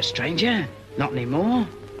 you're not a stranger. Not anymore.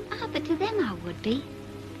 Ah, but to them I would be.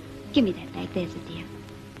 Give me that bag, there's a dear.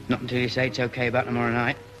 Not until you say it's okay about tomorrow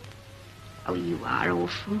night. Oh, you are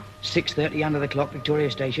awful. 6:30 under the clock,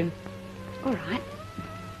 Victoria Station. All right.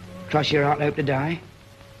 Cross your heart, hope to die.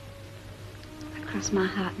 I cross my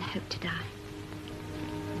heart and hope to die.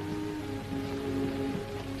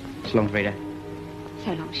 So long, Frida.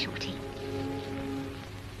 So long, Shorty.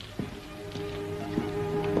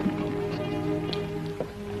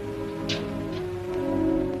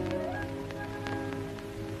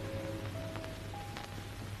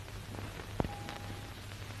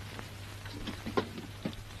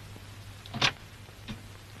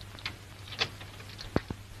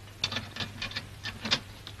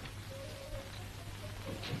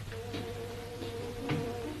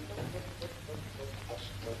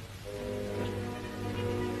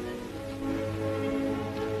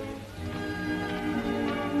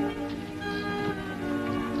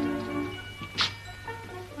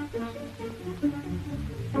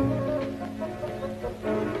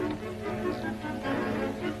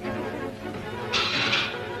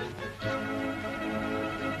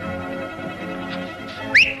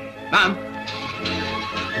 Mum?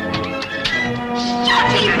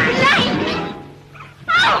 Shotty Blake!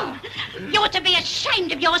 Oh! You ought to be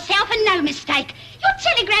ashamed of yourself and no mistake. Your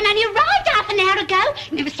telegram only arrived half an hour ago.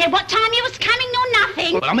 Never said what time you was coming nor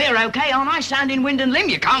nothing. Well, I'm here okay, aren't I? Sounding wind and limb.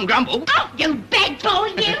 You can't grumble. Oh, you bad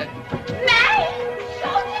boy, you. May,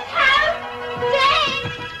 Shorty's home.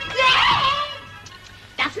 Dad!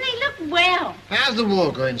 Doesn't he look well? How's the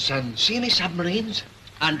war going, son? See any submarines?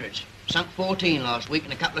 Hundreds. Sunk 14 last week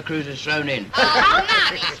and a couple of cruisers thrown in. Oh,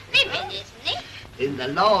 now he's fibbing, isn't he? In the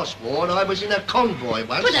last war, I was in a convoy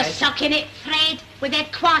once. Put a sock in it, Fred. We've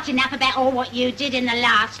had quite enough about all what you did in the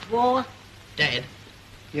last war. Dad?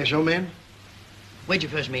 Yes, old man? Where'd you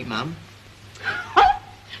first meet Mum?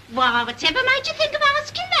 Why, whatever made you think of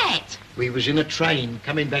asking that? We was in a train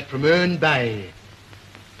coming back from Herne Bay.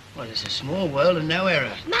 Well, it's a small world and no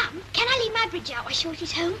error. Mum, can I leave my bridge out while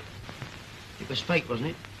Shorty's home? It was fate, wasn't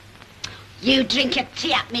it? You drink your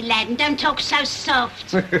tea up, me lad, and don't talk so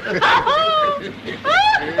soft. You're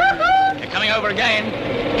coming over again.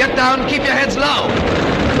 Get down, keep your heads low.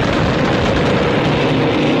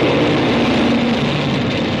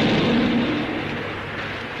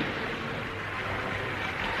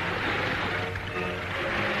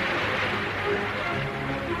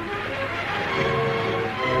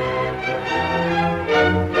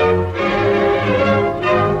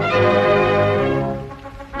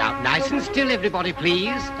 Still, everybody,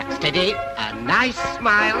 please. Steady. A nice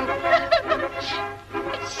smile.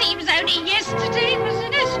 It seems only yesterday he was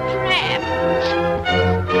in a scrap.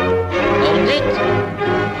 Hold it.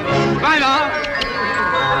 Bye, now.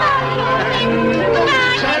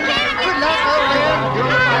 Good luck, old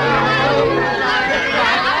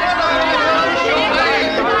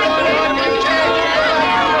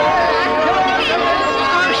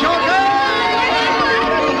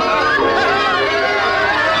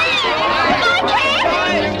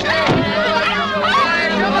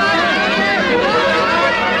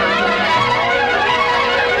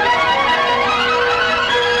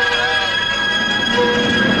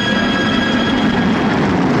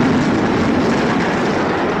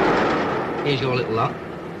Here's your little lot.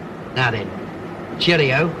 Now then,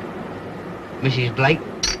 cheerio, Mrs. Blake.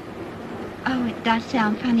 Oh, it does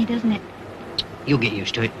sound funny, doesn't it? You'll get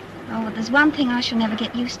used to it. Oh, well, there's one thing I shall never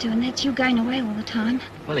get used to, and that's you going away all the time.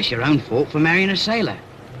 Well, it's your own fault for marrying a sailor.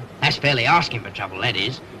 That's fairly asking for trouble, that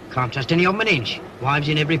is. Can't trust any of 'em an inch. Wives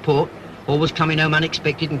in every port, always coming home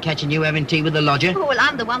unexpected and catching you having tea with the lodger. Oh, well,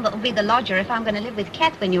 I'm the one that'll be the lodger if I'm going to live with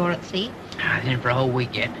Kath when you're at sea. I've been for a whole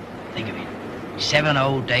week yet. Think of it. 7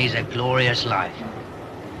 whole days of glorious life.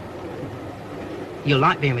 You'll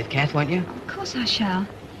like being with Kath, won't you? Of course I shall.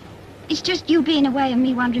 It's just you being away and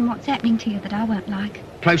me wondering what's happening to you that I won't like.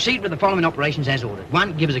 Proceed with the following operations as ordered.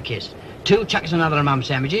 1, give us a kiss. 2, chuck us another of Mum's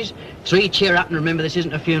sandwiches. 3, cheer up and remember this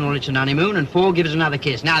isn't a funeral, it's an honeymoon. And 4, give us another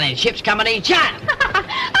kiss. Now then, ship's company, chat!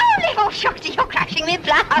 Oh, little Shorty, you're crashing me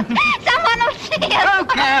blood. Someone will see us. Oh,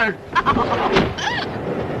 Coward!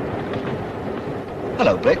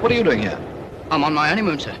 Hello, Blake. What are you doing here? I'm on my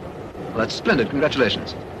honeymoon, sir. Well, that's splendid.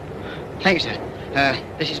 Congratulations. Thank you, sir.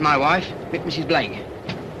 This is my wife, Mrs. Blake.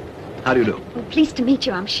 How do you do? Well, pleased to meet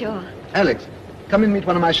you, I'm sure. Alex, come and meet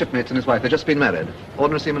one of my shipmates and his wife. They've just been married.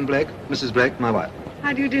 Ordinary Seaman Blake, Mrs. Blake, my wife.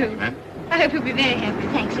 How do you do? Ma'am? I hope you'll be very happy.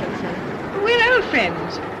 Thanks, Elsa. We're old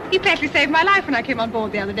friends. You practically saved my life when I came on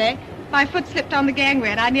board the other day. My foot slipped on the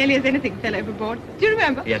gangway and I nearly as anything fell overboard. Do you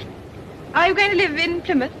remember? Yes. Are you going to live in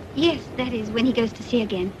Plymouth? Yes, that is, when he goes to sea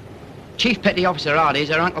again. Chief Petty Officer Hardy's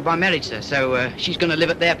her uncle by marriage, sir, so she's going to live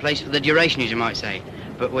at their place for the duration, as you might say.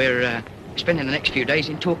 But we're spending the next few days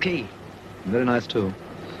in Torquay. Very nice, too.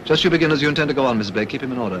 Just you begin as you intend to go on, Mrs. Blake. Keep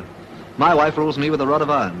him in order. My wife rules me with a rod of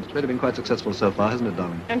iron. It's really been quite successful so far, hasn't it,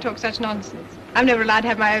 darling? Don't talk such nonsense. I'm never allowed to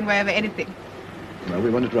have my own way over anything. Well, we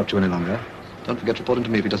won't interrupt you any longer. Don't forget reporting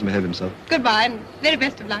to me if he doesn't behave himself. Goodbye, and very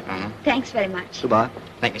best of luck. Thanks very much. Goodbye.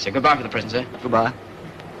 Thank you, sir. Goodbye for the present, sir. Goodbye.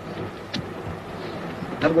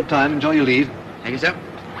 Have a good time. Enjoy your leave. Thank you, sir.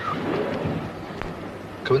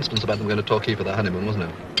 Coincidence about them going to Torquay for their honeymoon, wasn't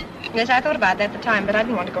it? Yes, I thought about that at the time, but I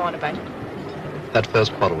didn't want to go on about it. That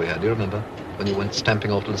first quarrel we had, do you remember? When you went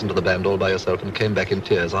stamping off to listen to the band all by yourself and came back in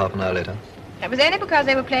tears half an hour later. That was only because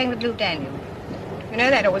they were playing the Blue Danube. You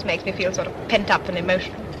know, that always makes me feel sort of pent up and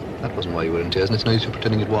emotional. That wasn't why you were in tears, and it's no use you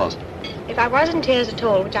pretending it was. If I was in tears at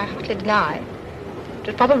all, which I hotly deny, it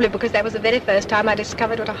was probably because that was the very first time I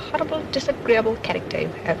discovered what a horrible, disagreeable character you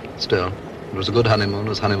have. Still, it was a good honeymoon,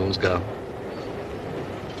 as honeymoons go.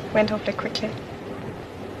 Went awfully quickly.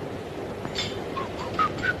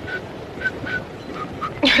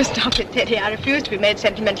 Stop it, Teddy. I refuse to be made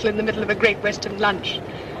sentimental in the middle of a great Western lunch.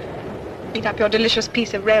 Eat up your delicious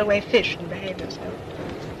piece of railway fish and behave yourself.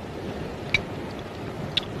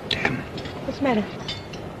 the matter?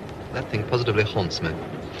 That thing positively haunts me.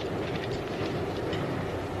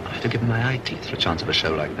 I'd have given my eye teeth for a chance of a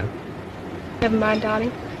show like that. Never mind,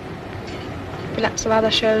 darling. There'll be lots of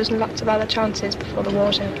other shows and lots of other chances before the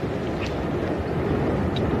war's out.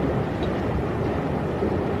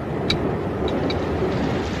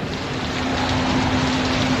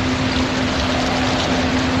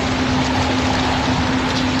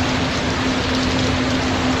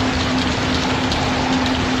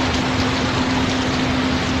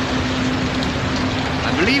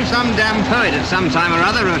 I believe some damn poet at some time or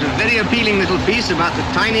other wrote a very appealing little piece about the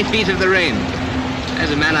tiny feet of the rain.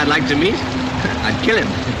 There's a man I'd like to meet. I'd kill him.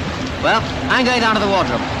 Well, I'm going down to the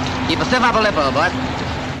wardrobe. Keep a stiff upper lip, old boy.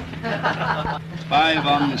 5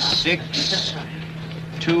 on 6,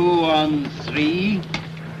 2 on 3,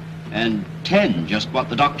 and 10, just what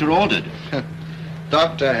the doctor ordered.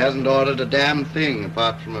 Doctor hasn't ordered a damn thing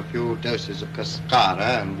apart from a few doses of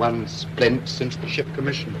cascara and 1 splint since the ship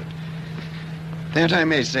commissioned it. That, I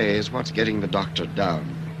may say, is what's getting the doctor down.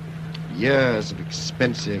 Years of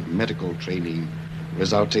expensive medical training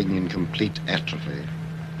resulting in complete atrophy.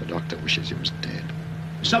 The doctor wishes he was dead.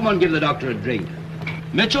 Someone give the doctor a drink.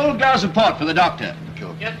 Mitchell, glass of port for the doctor.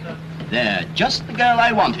 Yes, sir. There, just the girl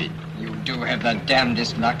I wanted. You do have the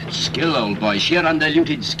damnedest luck. Skill, old boy, sheer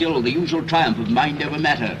undiluted skill, the usual triumph of mind over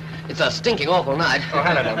matter. It's a stinking awful night. Oh,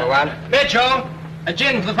 hello, number one. Mitchell, a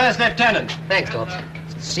gin for the first lieutenant. Thanks, Torps.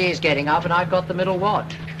 Sea's getting up and I've got the middle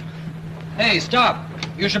watch. Hey, stop.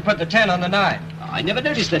 You should put the 10 on the 9. I never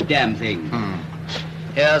noticed that damn thing.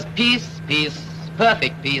 Here's peace, peace,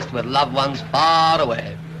 perfect peace with loved ones far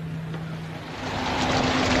away.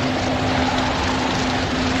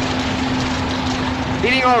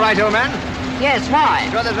 Feeling all right, old man? Yes, why?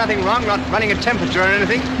 Sure there's nothing wrong, not running a temperature or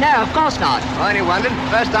anything? No, of course not. I only wondered.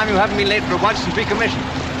 First time you haven't been late for a watch since pre-commission.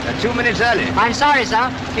 2 minutes early. I'm sorry,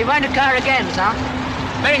 sir. It won't occur again, sir.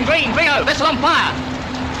 Bearing green, Rio, vessel on fire.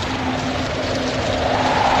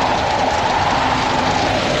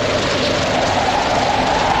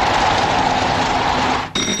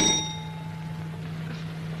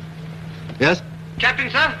 Yes?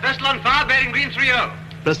 Captain, sir, vessel on fire, bearing green 30.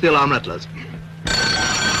 Press the alarm rattlers.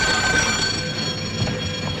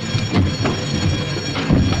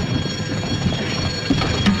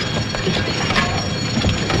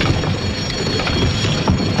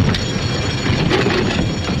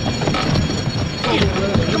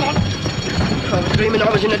 Dreaming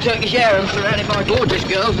I was in a Turkish harem surrounded by gorgeous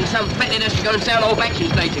girls and some fetting us to go and sail old action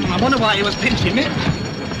stating. I wonder why he was pinching me.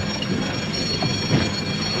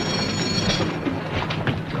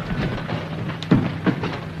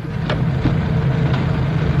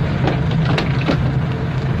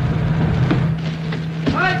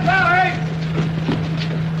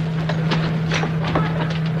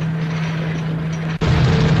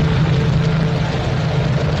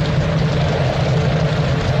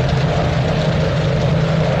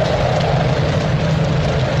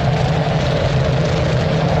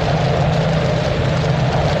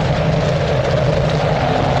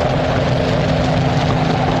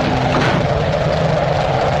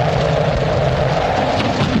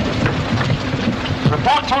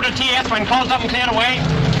 When closed up and cleared away.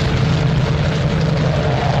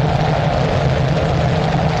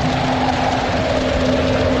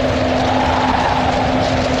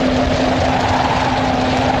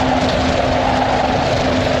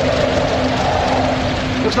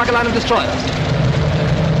 Looks like a line of destroyers.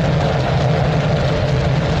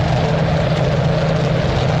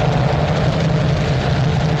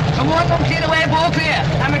 Number 1 gun cleared away, ball clear.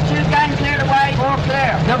 Number 2 gun cleared away, ball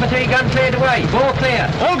clear. Number 3 gun cleared away, ball clear.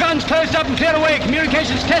 All guns closed up and cleared away.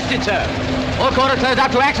 Communications tested, sir. All quarter closed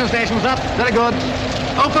up to action stations up. Very good.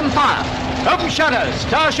 Open fire. Open shutters.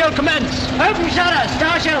 Star shell commence. Open shutters.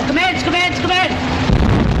 Star shell commence, commence, commence.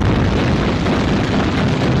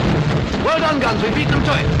 Well done, guns. We beat them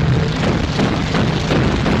to it.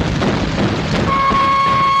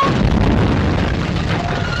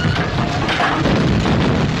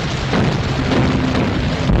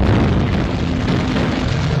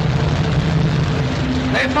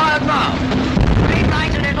 They fired now. Green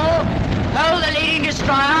light a little. Hold the leading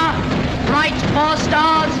destroyer. Right 4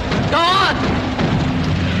 stars. Go on.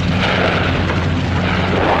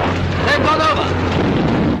 They've gone over.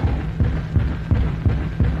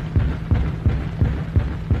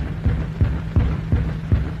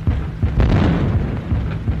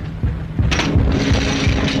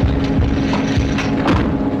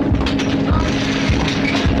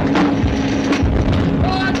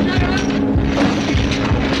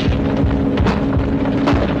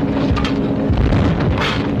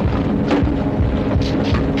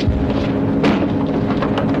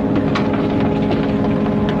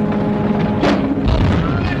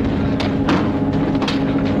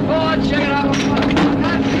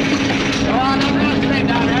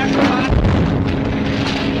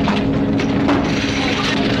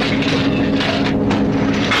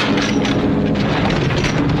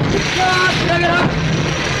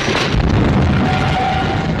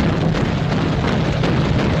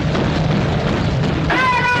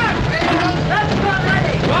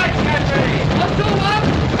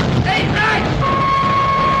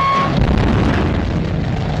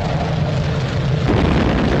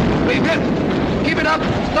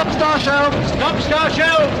 Stop star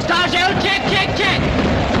shell! Star shell, check, check, check!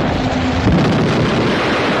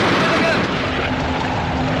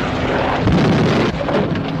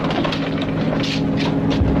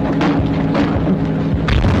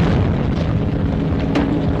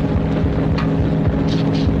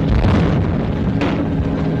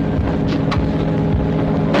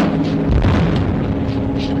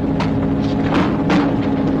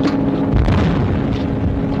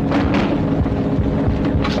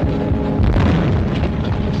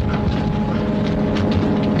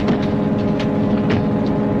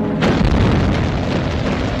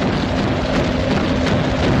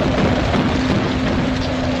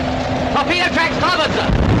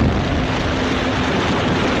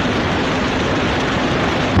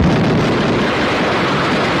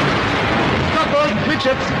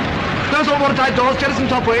 Doors, jettison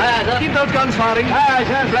topway. Keep those guns firing. Aye,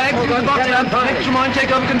 sir. Flags, use the box lamp. Next to mine, take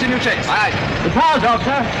over, continue chase. Aye. The power,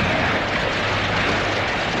 Doctor.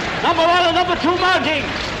 Number 1 and number 2 mounting.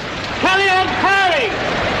 Carry on firing.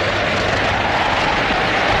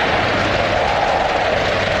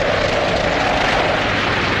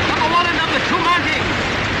 Number 1 and number 2 mounting.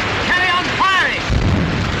 Carry on firing.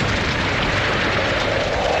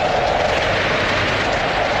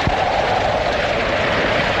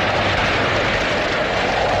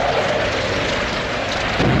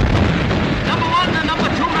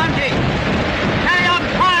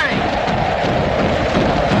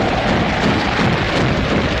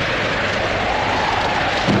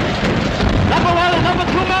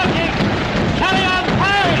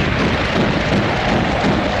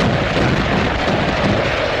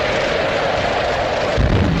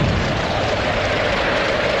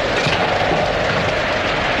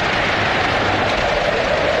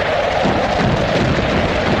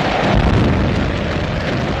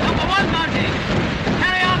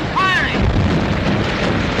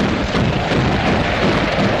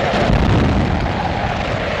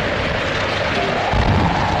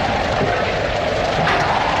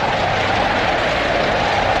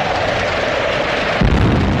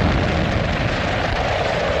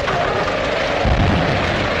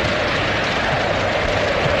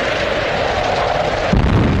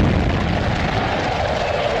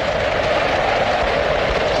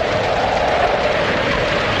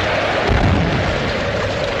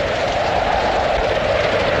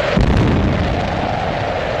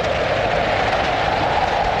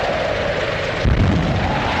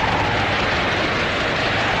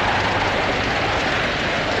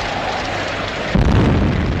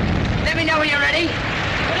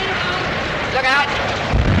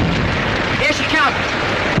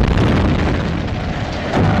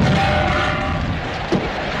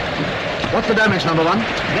 What's the damage, number 1?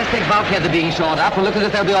 This big bulkheads are being shored up. We'll look as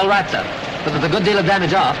if they'll be all right, sir. But there's a good deal of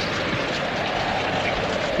damage aft.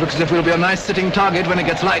 Looks as if we'll be a nice sitting target when it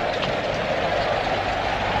gets light.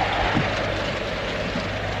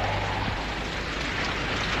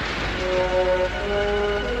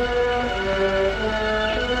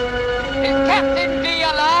 Is Captain D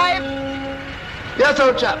alive? Yes,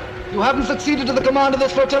 old chap. You haven't succeeded to the command of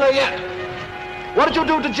this flotilla yet. What did you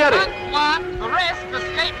do to Jerry? One. The rest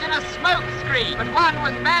escaped in a smoke screen, but one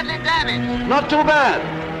was badly damaged. Not too bad.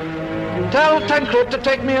 Tell Tancred to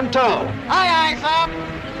take me in tow. Aye, aye, sir.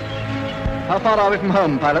 How far are we from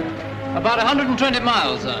home, pilot? About 120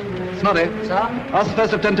 miles, sir. Snoddy. Sir? Ask the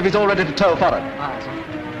first lieutenant if he's all ready to tow forward. Aye, sir.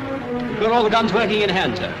 We've got all the guns working in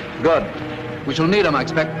hand, sir. Good. We shall need them, I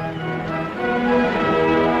expect.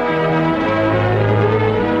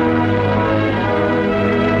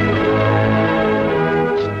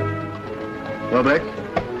 Well, Blake,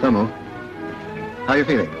 Thermal, how are you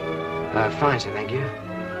feeling? Fine, sir, thank you.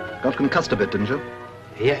 Got concussed a bit, didn't you?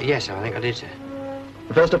 Yes, sir, I think I did, sir.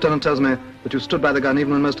 The first lieutenant tells me that you stood by the gun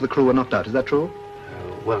even when most of the crew were knocked out. Is that true?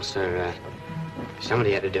 Well, sir,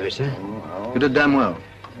 somebody had to do it, sir. You did damn well.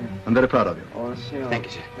 I'm very proud of you. Thank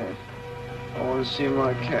you, sir. I want to see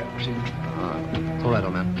my captain. All right,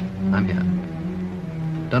 old man. I'm here.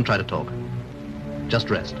 Don't try to talk. Just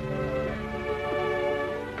rest.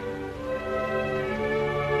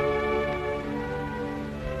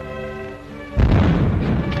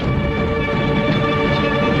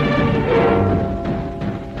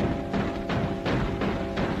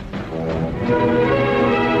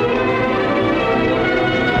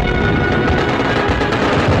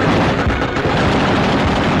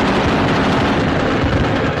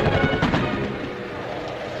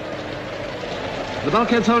 The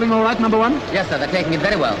bulkhead's holding all right, number 1? Yes, sir, they're taking it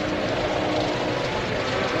very well.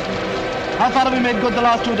 How far have we made good the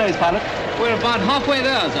last 2 days, pilot? We're about halfway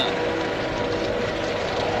there, sir.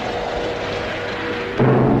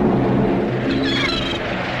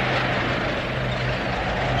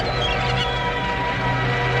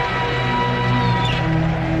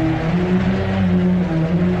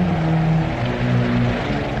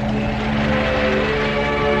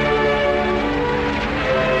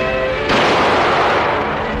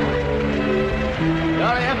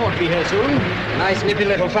 ought to be here soon. Nice nippy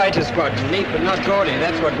little fighter squad. Neat but not gaudy.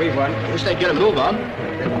 That's what we want. Wish they'd get a move on.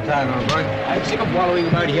 Little time, old boy. I'm sick of wallowing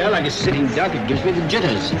about here like a sitting duck. It gives me the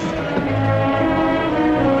jitters.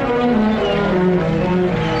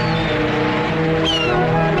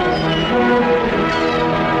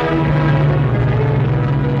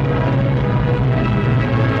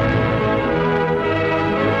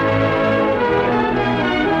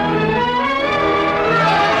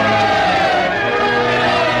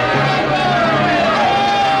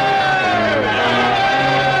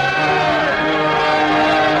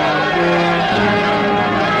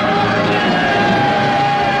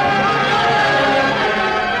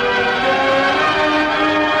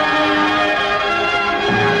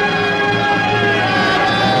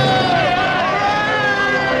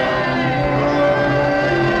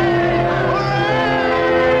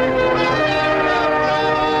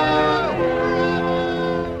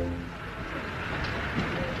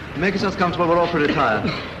 Make yourselves comfortable, we're all pretty tired.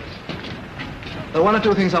 There are one or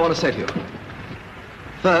two things I want to say to you.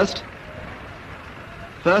 First,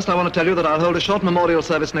 I want to tell you that I'll hold a short memorial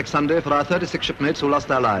service next Sunday for our 36 shipmates who lost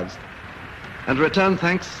their lives. And return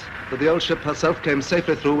thanks that the old ship herself came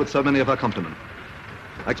safely through with so many of her complement.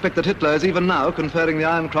 I expect that Hitler is even now conferring the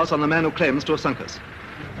Iron Cross on the man who claims to have sunk us.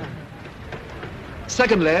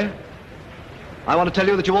 Secondly, I want to tell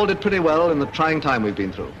you that you all did pretty well in the trying time we've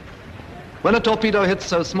been through. When a torpedo hits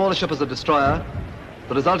so small a ship as a destroyer,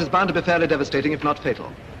 the result is bound to be fairly devastating, if not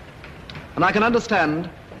fatal. And I can understand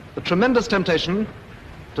the tremendous temptation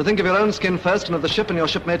to think of your own skin first and of the ship and your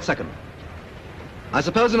shipmates second. I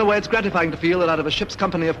suppose in a way it's gratifying to feel that out of a ship's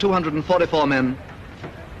company of 244 men,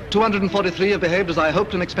 243 have behaved as I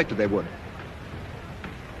hoped and expected they would.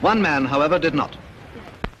 One man, however, did not.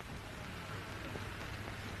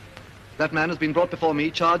 That man has been brought before me,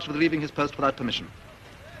 charged with leaving his post without permission.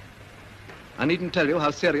 I needn't tell you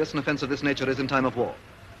how serious an offense of this nature is in time of war,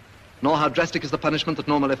 nor how drastic is the punishment that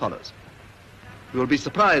normally follows. You will be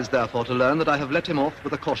surprised, therefore, to learn that I have let him off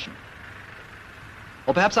with a caution.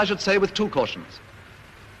 Or perhaps I should say with two cautions.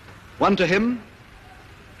 One to him,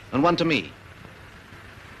 and one to me.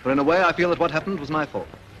 For in a way, I feel that what happened was my fault.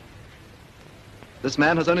 This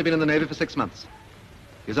man has only been in the Navy for 6 months.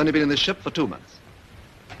 He's only been in this ship for 2 months.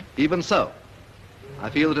 Even so, I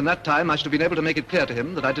feel that in that time I should have been able to make it clear to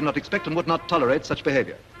him that I did not expect and would not tolerate such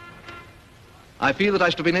behavior. I feel that I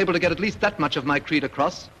should have been able to get at least that much of my creed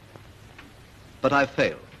across, but I've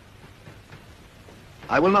failed.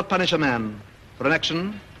 I will not punish a man for an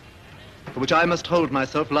action for which I must hold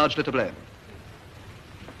myself largely to blame.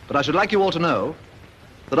 But I should like you all to know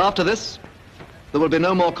that after this, there will be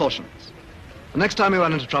no more cautions. The next time we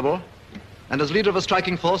run into trouble, and as leader of a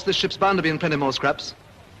striking force, this ship's bound to be in plenty more scraps,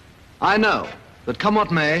 I know that come what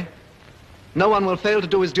may, no one will fail to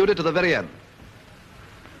do his duty to the very end.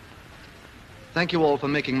 Thank you all for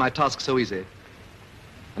making my task so easy,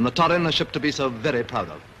 and the Torrin a ship to be so very proud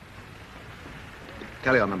of.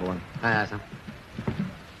 Carry on, number one. Aye, aye, sir.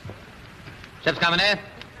 Ship's company.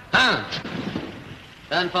 Hand.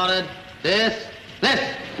 Turn forward. This.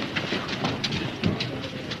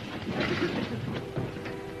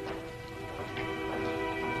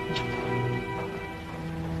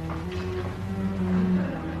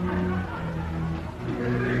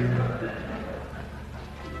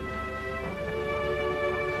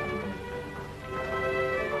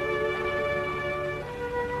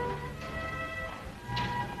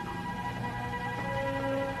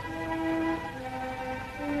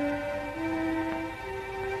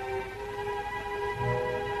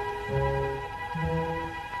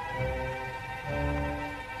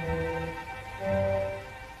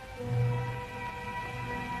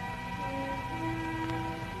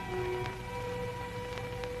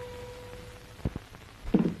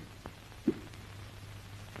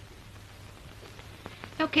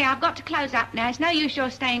 Okay, I've got to close up now. It's no use your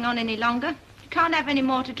staying on any longer. You can't have any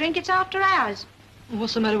more to drink. It's after hours. Well,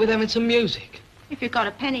 what's the matter with having some music? If you've got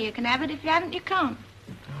a penny, you can have it. If you haven't, you can't.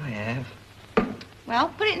 I have.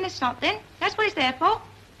 Well, put it in the slot then. That's what it's there for.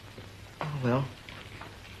 Oh, well.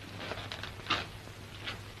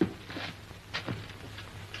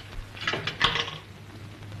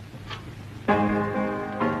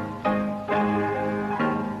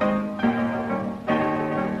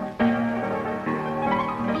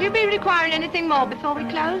 Will you be requiring anything more before we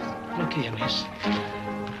close? Look here, miss.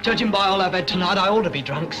 Judging by all I've had tonight, I ought to be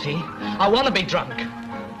drunk, see? I want to be drunk.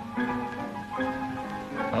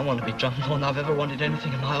 I want to be drunk more than I've ever wanted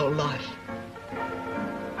anything in my whole life.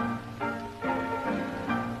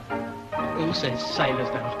 Who says sailors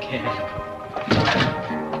don't care?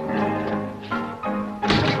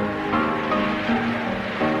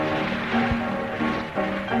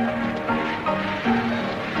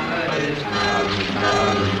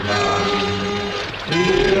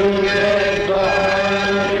 You get by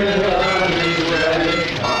running rabbit,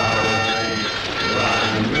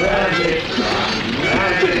 run, rabbit, run,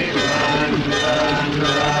 rabbit,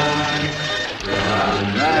 run,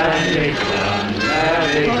 rabbit, run,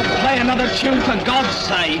 rabbit. Oh, play another tune for God's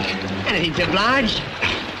sake. Anything to oblige.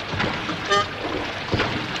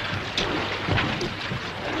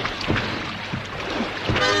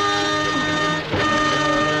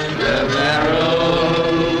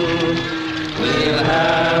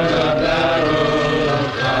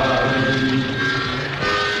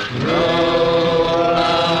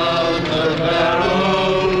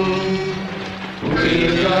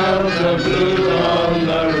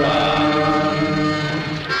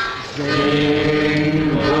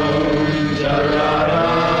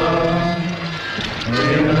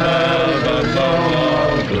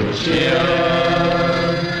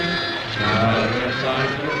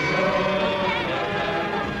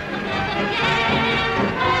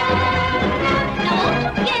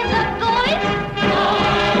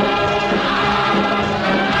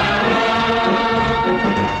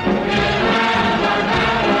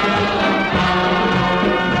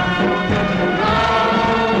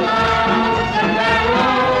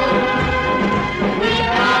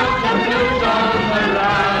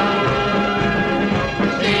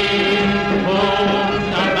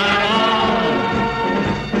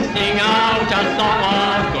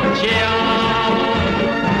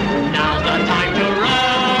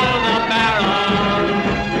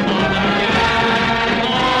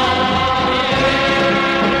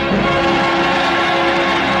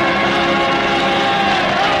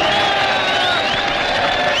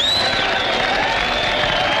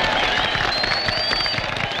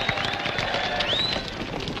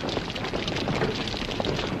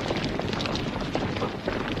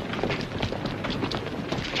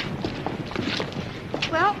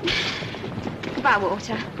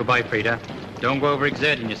 Goodbye, Frida. Don't go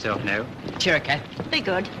overexerting yourself now. Sure, Cat. Be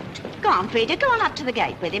good. Go on, Frida. Go on up to the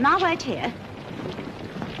gate with him. I'll wait here.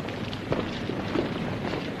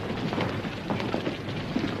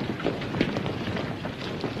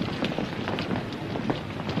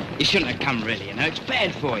 You shouldn't have come, really, you know. It's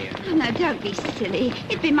bad for you. Oh, no, don't be silly.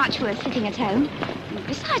 It'd be much worse sitting at home.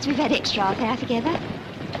 Besides, we've had extra out there together.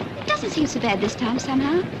 It doesn't seem so bad this time,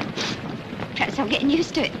 somehow. Perhaps I'm getting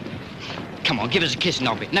used to it. Come on, give us a kiss and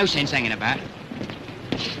knob it. No sense hanging about.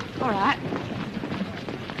 All right.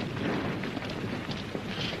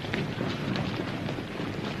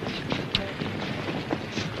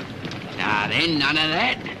 Now then, none of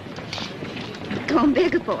that. Go on, be a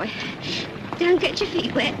good boy. Don't get your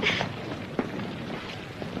feet wet.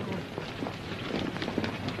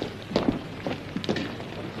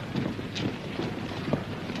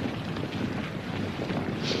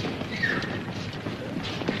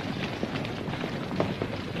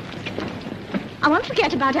 I won't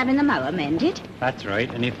forget about having the mower mended. That's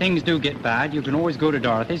right. And if things do get bad, you can always go to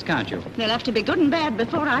Dorothy's, can't you? They'll have to be good and bad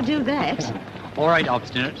before I do that. All right,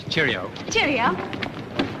 obstinate. Cheerio. Cheerio.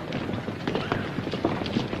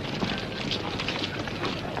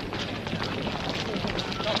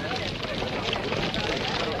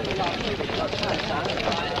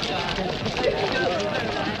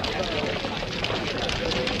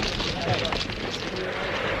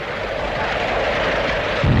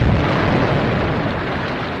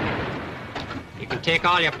 Take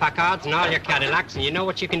all your Packards and all your Cadillacs, and you know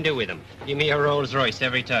what you can do with them. Give me a Rolls Royce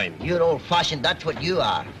every time. You're old-fashioned, that's what you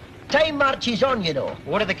are. Time marches on, you know.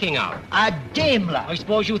 What are the king of? A Daimler. I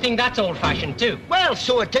suppose you think that's old-fashioned, too. Well,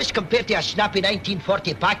 so it is compared to a snappy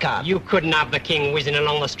 1940 Packard. You couldn't have the king whizzing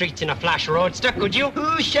along the streets in a flash roadster, could you?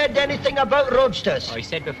 Who said anything about roadsters? I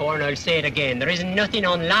said before, and I'll say it again. There isn't nothing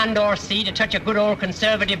on land or sea to touch a good old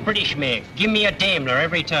conservative British make. Give me a Daimler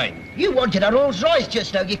every time. You wanted a Rolls Royce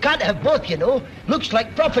just now. You can't have both, you know. Looks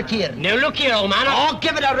like profiteering. Now, look here, old man. Oh,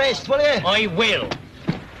 give it a rest, will you? I will.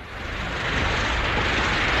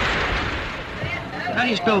 How do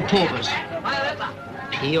you spell paupers?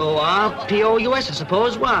 P-O-R-P-O-U-S, I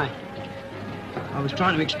suppose. Why? I was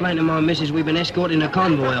trying to explain to my missus we've been escorting a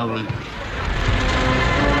convoy of them.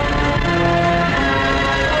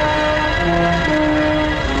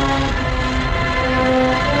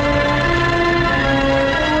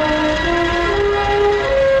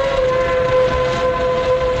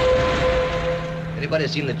 Anybody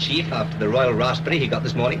seen the chief after the royal raspberry he got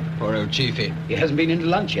this morning? Poor old chiefy. He hasn't been into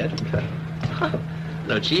lunch yet.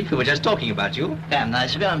 Hello, Chief. We were just talking about you. Damn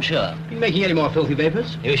nice of you, I'm sure. You making any more filthy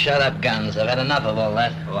vapours? You shut up, Guns. I've had enough of all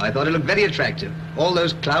that. Oh, I thought it looked very attractive. All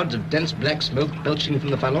those clouds of dense black smoke belching from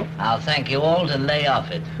the funnel. I'll thank you all to lay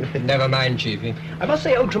off it. Never mind, Chiefy. I must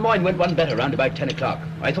say old Tremaine went one better round about 10 o'clock.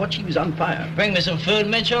 I thought she was on fire. Bring me some food,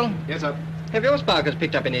 Mitchell. Yes, sir. Have your sparkers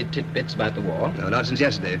picked up any tidbits about the war? No, not since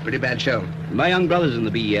yesterday. Pretty bad show. My young brother's in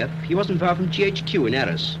the BEF. He wasn't far from GHQ in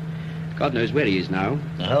Arras. God knows where he is now.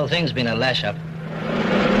 The whole thing's been a lash-up.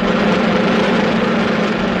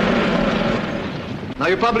 Now,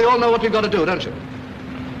 you probably all know what we've got to do, don't you?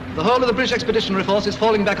 The whole of the British Expeditionary Force is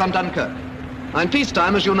falling back on Dunkirk. Now, in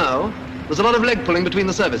peacetime, as you know, there's a lot of leg pulling between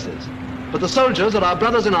the services. But the soldiers are our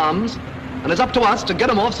brothers in arms, and it's up to us to get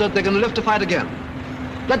them off so that they can live to fight again.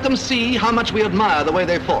 Let them see how much we admire the way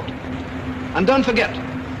they fought. And don't forget,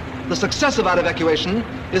 the success of our evacuation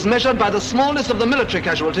is measured by the smallness of the military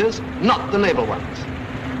casualties, not the naval ones.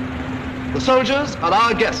 The soldiers are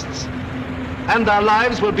our guests, and their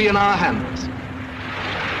lives will be in our hands.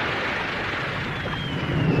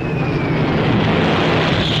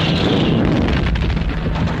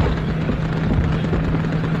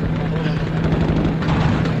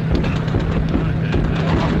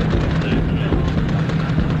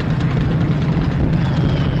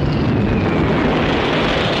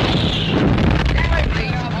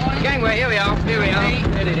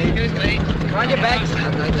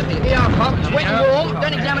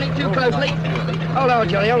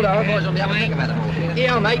 Jolly, hold on.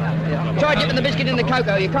 Here, mate. Try dipping the biscuit in the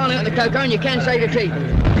cocoa. You can't hurt the cocoa and you can save your teeth.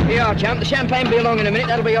 Here you are, champ. The champagne will be along in a minute.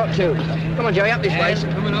 That'll be hot too. Come on, Joey, up this way.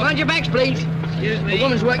 Mind your backs, please. The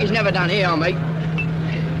woman's work is never done. Here you are, mate.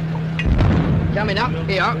 Coming up.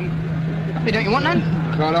 Here you are. Hey, don't you want none?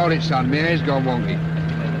 Can't hold it, son. My hair's gone wonky.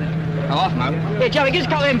 Oh, off, mate. Here, Joey, give us a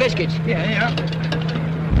couple of them biscuits. Yeah, here you are.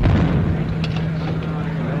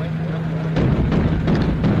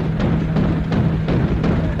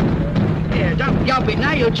 Yelp it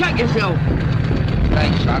now, you'll chuck yourself.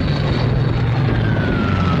 Thanks, son.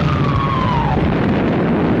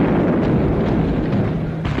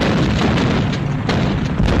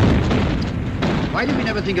 Why did we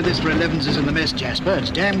never think of this for 11s in the mess, Jasper? It's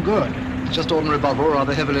damn good. It's just ordinary bottle,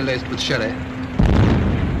 rather heavily laced with sherry.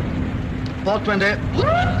 Port 20.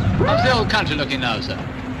 How's the old country looking now, sir?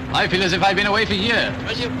 I feel as if I've been away for years.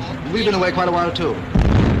 We've been away quite a while, too.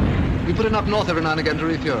 We put in up north every now and again to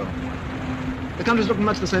refuel. The country's looking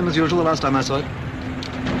much the same as usual the last time I saw it.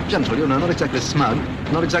 Gentle, you know, not exactly smug,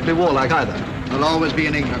 not exactly warlike either. We'll always be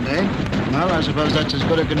in England, eh? Well, I suppose that's as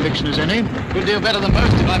good a conviction as any. Good deal better than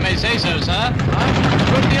most, if I may say so, sir.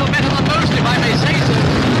 Good deal better than most, if I may say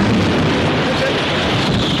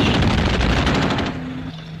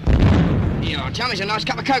so. Here, tell me, it's a nice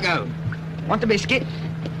cup of cocoa. Want the biscuit?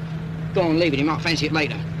 Go on, leave it. You might fancy it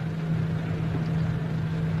later.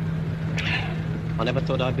 I never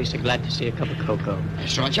thought I'd be so glad to see a cup of cocoa.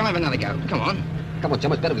 That's right, shall I have another go? Come on. Come on,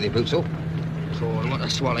 John, what's better with your boots, oh? Oh, what a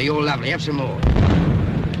swallow. You're lovely. Have some more.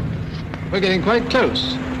 We're getting quite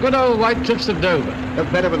close. Good old white cliffs of Dover.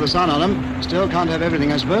 Look better with the sun on them. Still can't have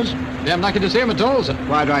everything, I suppose. Yeah, I'm lucky to see him at all, sir.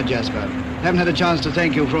 Quite right, Jasper. Haven't had a chance to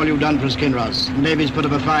thank you for all you've done for us, Kinross. The Navy's put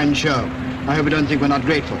up a fine show. I hope you don't think we're not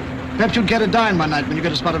grateful. Perhaps you'd care to dine one night when you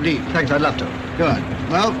get a spot of leave. Thanks, I'd love to. Good.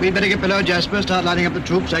 Well, we'd better get below, Jasper, start lining up the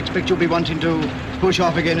troops. I expect you'll be wanting to push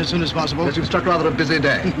off again as soon as possible. Yes, you've struck rather a busy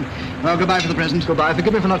day. Well, goodbye for the present. Goodbye.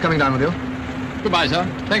 Forgive me for not coming down with you. Goodbye, sir.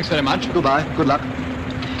 Thanks very much. Goodbye. Good luck.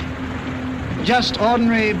 Just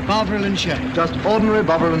ordinary Bovril and sherry. Just ordinary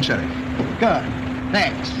Bovril and sherry. Good.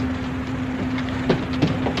 Thanks.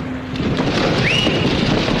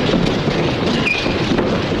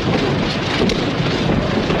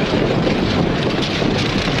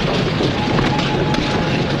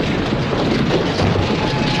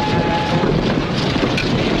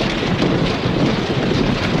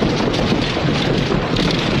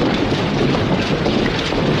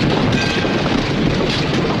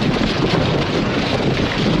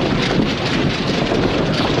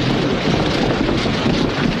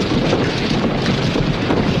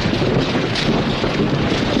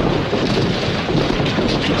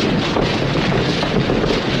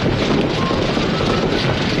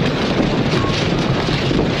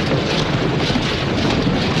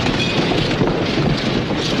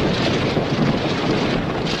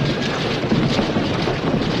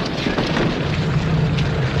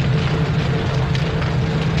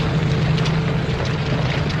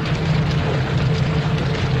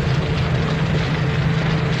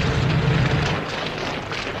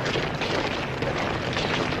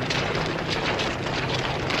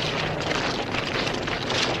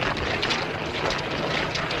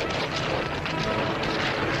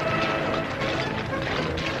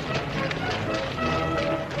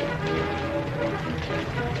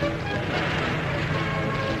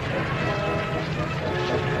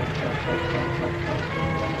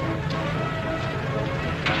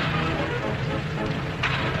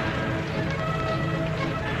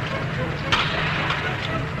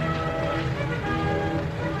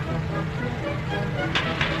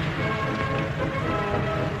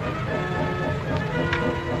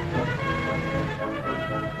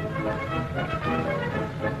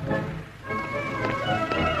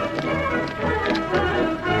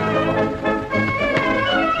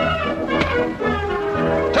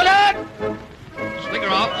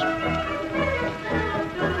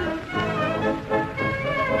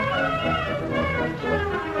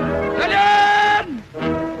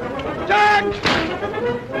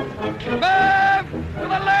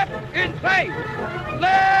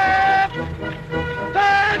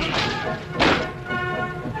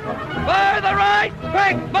 Right,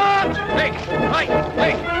 quick, march! Quick, right,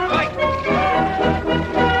 quick, right.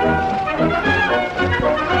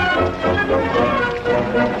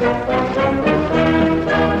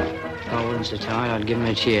 If I wasn't so tired, I'd give him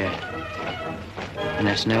a cheer. And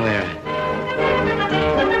that's no error.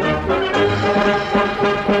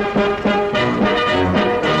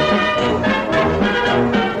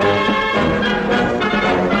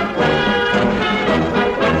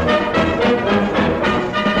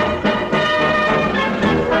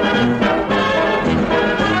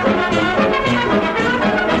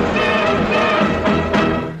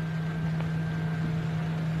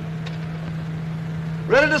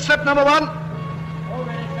 Ready to slip, number one?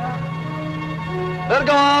 Let it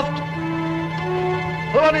go aft.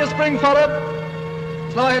 Pull on your spring forward.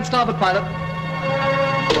 Slow ahead, starboard, pilot.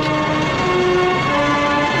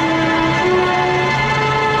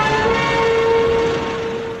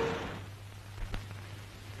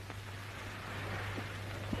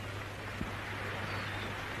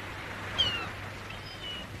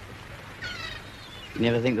 You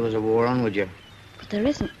never think there was a war on, would you? But there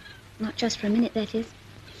isn't. Not just for a minute, that is.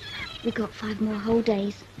 We got 5 more whole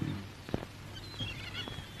days.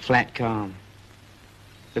 Flat calm.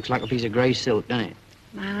 Looks like a piece of grey silk, doesn't it?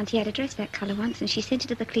 My auntie had a dress that colour once, and she sent it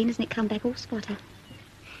to the cleaners, and it come back all spotty.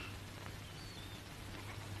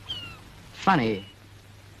 Funny.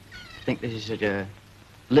 I think this is such a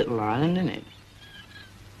little island, isn't it?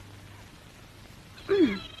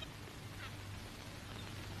 Mm.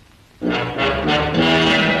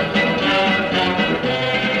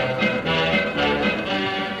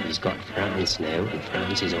 He's got France now, and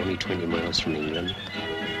France is only 20 miles from England.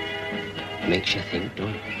 Makes you think,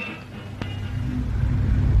 don't it?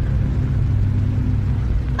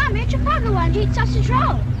 Mummy, it's your father won't eat sausage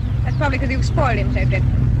roll. That's probably because you've spoiled him so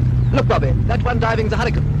dreadfully. Look, Bobby, that one diving's a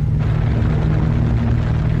hurricane.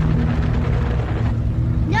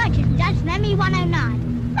 No, it isn't. That's an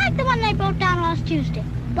ME-109. Like the one they brought down last Tuesday.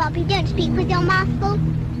 Bobby, don't speak with your mouth full.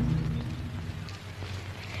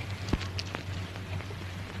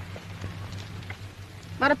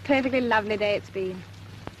 What a perfectly lovely day it's been.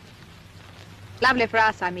 Lovely for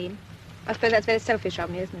us, I mean. I suppose that's very selfish of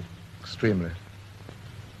me, isn't it? Extremely.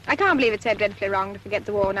 I can't believe it's so dreadfully wrong to forget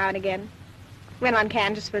the war now and again. When one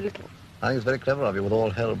can, just for a little. I think it's very clever of you, with all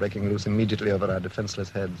hell breaking loose immediately over our defenseless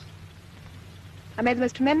heads. I made the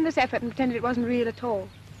most tremendous effort and pretended it wasn't real at all.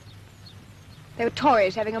 They were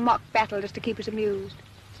toys having a mock battle just to keep us amused.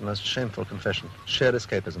 It's a most shameful confession. Sheer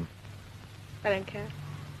escapism. I don't care.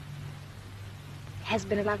 It has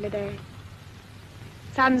been a lovely day.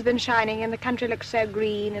 Sun's been shining and the country looks so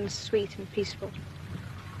green and sweet and peaceful.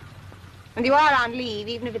 And you are on leave,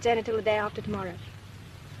 even if it's only till the day after tomorrow.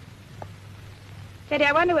 Teddy,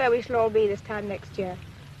 I wonder where we shall all be this time next year.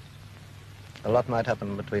 A lot might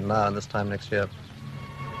happen between now and this time next year.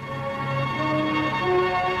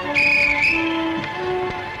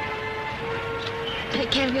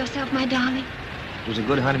 Take care of yourself, my darling. It was a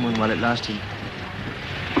good honeymoon while it lasted.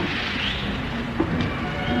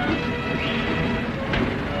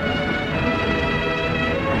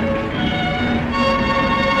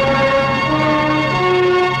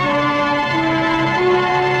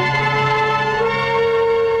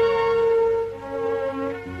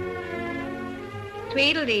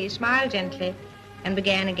 Tweedledee smiled gently and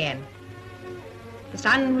began again. The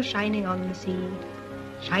sun was shining on the sea,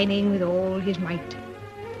 shining with all his might.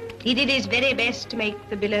 He did his very best to make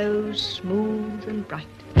the billows smooth and bright.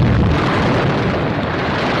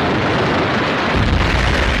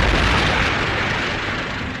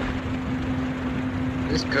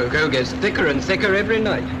 This cocoa gets thicker and thicker every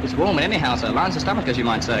night. It's warm in any house, sir. Lines the stomach, as you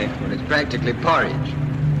might say. Well, it's practically porridge.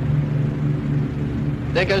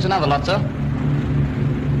 There goes another lot, sir.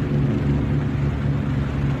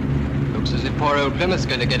 Looks as if poor old Plymouth's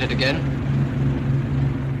going to get it again.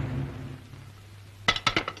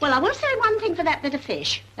 Well, I will say one thing for that bit of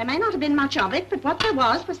fish. There may not have been much of it, but what there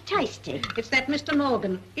was tasty. It's that Mr.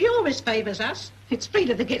 Morgan. He always favours us. It's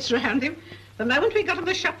Peter that gets round him. The moment we got in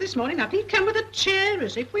the shop this morning, up he'd come with a chair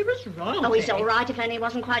as if we was royalty. Oh, he's all right if only he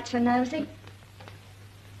wasn't quite so nosy.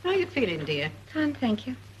 How are you feeling, dear? Fine, thank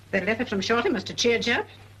you. That letter from Shorty must have cheered you up.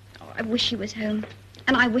 Oh, I wish he was home.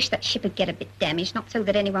 And I wish that ship would get a bit damaged. Not so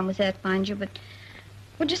that anyone was hurt, mind you, but...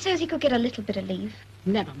 Well, just so as he could get a little bit of leave.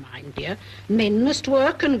 Never mind, dear. Men must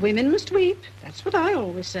work and women must weep. That's what I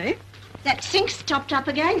always say. That sink's topped up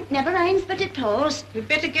again. Never rains, but it pours. We'd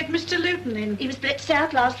better get Mr. Luton in. He was blitzed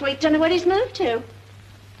out last week. Don't know where he's moved to.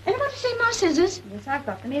 Anyone see my scissors? Yes, I've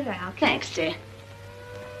got them. Here they are. Thanks, dear.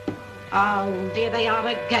 Oh, dear, they are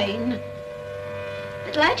again. A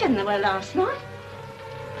bit later than they were last night.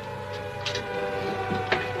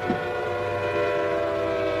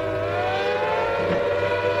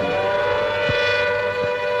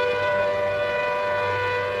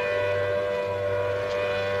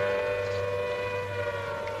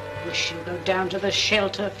 down to the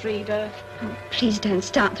shelter, Frida. Oh, please don't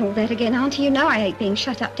start all that again, Auntie. You know I hate being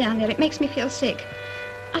shut up down there. It makes me feel sick.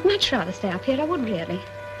 I'd much rather stay up here. I would really.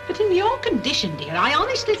 But in your condition, dear, I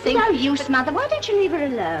honestly think... No use, Mother. Why don't you leave her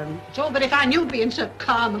alone? It's all but if I knew being so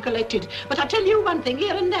calm and collected. But I tell you one thing,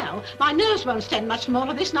 here and now, my nerves won't stand much more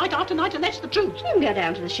of this night after night, and that's the truth. You can go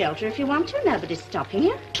down to the shelter if you want to. Nobody's stopping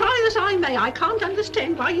you. Try as I may, I can't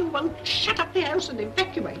understand why you won't shut up the house and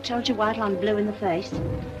evacuate. Told you why till I'm blue in the face.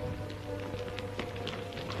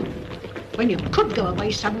 When you could go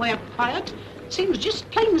away somewhere quiet. Seems just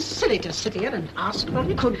plain silly to sit here and ask for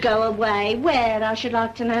it. Could go away. Where, I should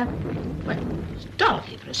like to know? Well, it's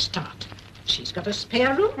Dorothy for a start. She's got a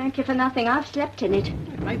spare room. Thank you for nothing. I've slept in it.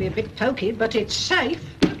 It may be a bit poky, but it's safe.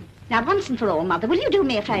 Now, once and for all, Mother, will you do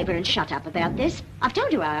me a favour and shut up about this? I've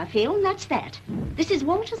told you how I feel, and that's that. This is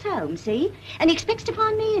Walter's home, see? And he expects to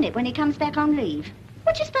find me in it when he comes back on leave.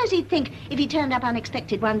 What do you suppose he'd think if he turned up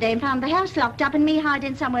unexpected one day and found the house locked up and me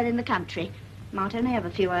hiding somewhere in the country? Might only have a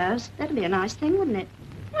few hours. That'd be a nice thing, wouldn't it?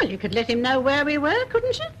 Well, you could let him know where we were,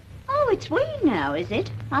 couldn't you? Oh, it's we now, is it?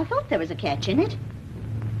 I thought there was a catch in it.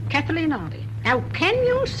 Kathleen Hardy, how can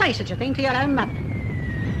you say such a thing to your own mother?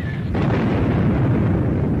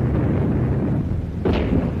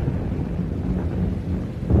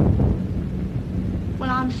 Well,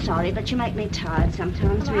 I'm sorry, but you make me tired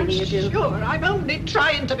sometimes, Well, really, you do. Sure, I'm only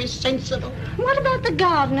trying to be sensible. What about the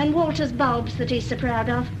garden and Walter's bulbs that he's so proud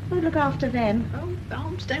of? Who'll look after them? Oh,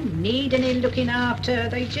 bulbs don't need any looking after.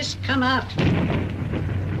 They just come up.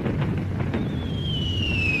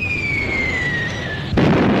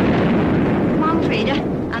 Come on, Frida.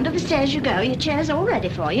 Under the stairs you go. Your chair's all ready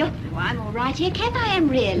for you. Oh, I'm all right here, Kath. I am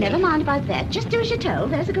really. Never mind about that. Just do as you're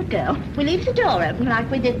told. There's a good girl. We'll leave the door open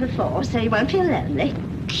like we did before, so you won't feel lonely.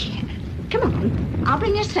 Come on. I'll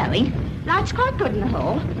bring your sewing. Light's quite good in the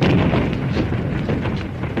hall.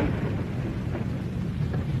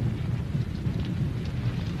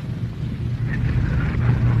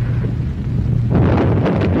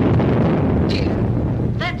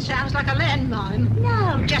 That sounds like a landmine.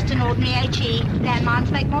 No, just an ordinary HE.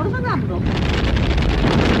 Landmines make more of a rumble.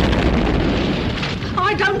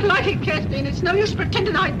 I don't like it, Kathleen. It's no use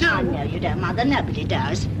pretending I do. I know you don't, Mother. Nobody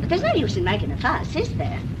does. But there's no use in making a fuss, is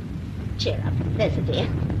there? Cheer up. There's a dear.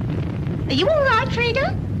 Are you all right,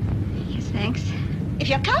 Frida? Yes, thanks. If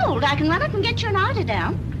you're cold, I can run up and get you an eider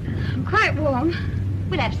down. I'm quite warm.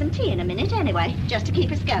 We'll have some tea in a minute anyway, just to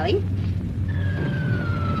keep us going.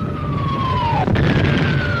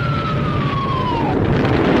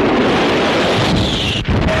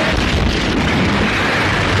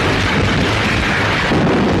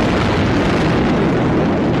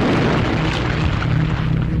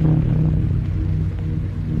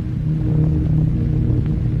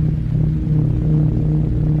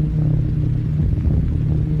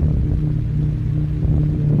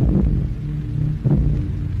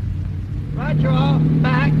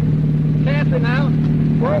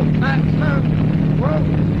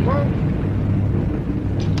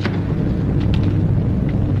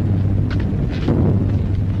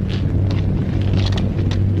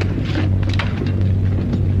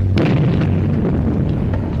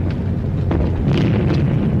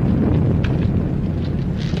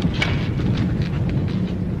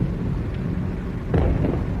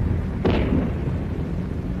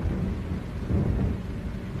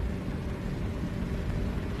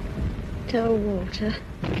 Tell Walter.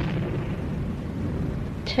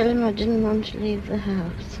 Tell him I didn't want to leave the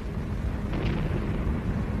house.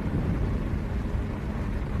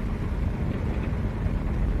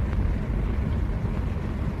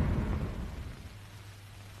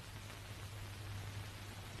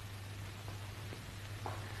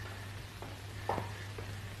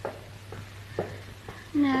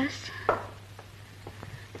 Nurse.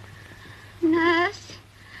 Nurse.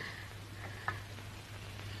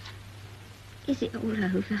 Is it all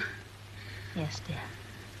over? Yes, dear.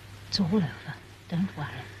 It's all over. Don't worry.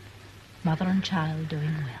 Mother and child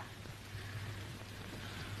doing well.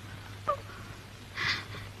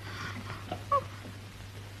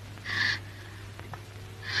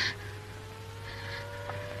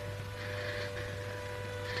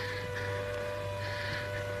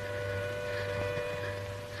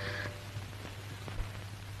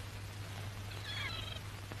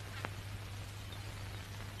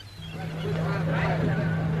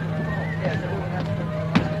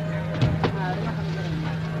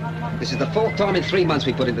 This is the fourth time in 3 months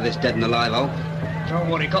we put into this dead and alive hole. Don't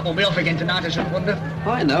worry, cop will be off again tonight, I shouldn't wonder.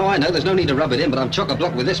 I know. There's no need to rub it in, but I'm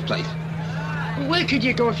chock-a-block with this place. Where could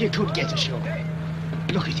you go if you could get ashore?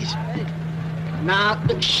 Look at it. Nothing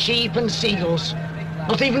but sheep and seagulls.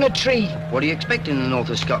 Not even a tree. What do you expect in the north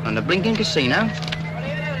of Scotland? A blinking casino?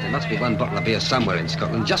 There must be one bottle of beer somewhere in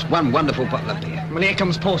Scotland. Just one wonderful bottle of beer. Well, here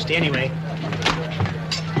comes Posty, anyway.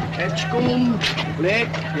 Edgecombe,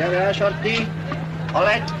 Blake, here we are, Shorty. All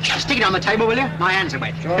right. Stick it on the table, will you? My hands are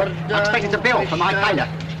wet. Jordan. I expect it's a bill for my tailor.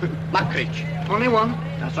 Muckridge. Only one.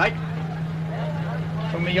 That's right.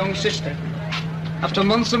 From my young sister. After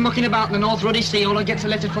months of mucking about in the North Ruddy Sea, all I get's a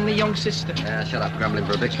letter from the young sister. Shut up, grumbling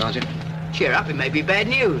for a bit, Sergeant. Cheer up, it may be bad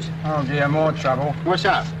news. Oh, dear, more trouble. What's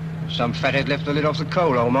up? Some fathead left the lid off the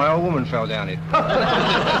coal hole. My old woman fell down it.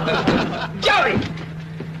 Joey!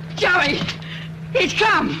 Joey! It's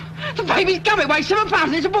come! The baby's come. It weighs 7 pounds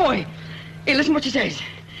and it's a boy. Here, listen what she says.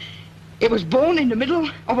 It was born in the middle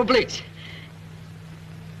of a blitz.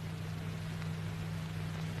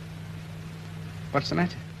 What's the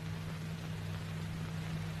matter?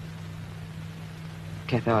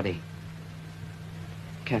 Kath Hardy.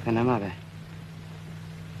 Kath and her mother.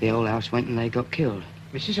 The old house went and they got killed.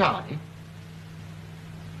 Mrs. Hardy?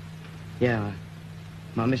 Yeah,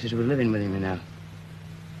 my missus was living with him, you know.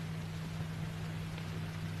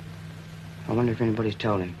 I wonder if anybody's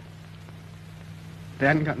told him. They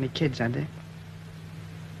hadn't got any kids, had they?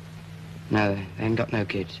 No, they ain't got no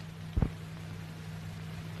kids.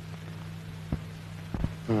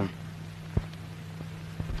 Oh.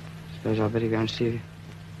 Suppose I'd better go and see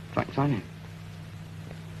if I can find him.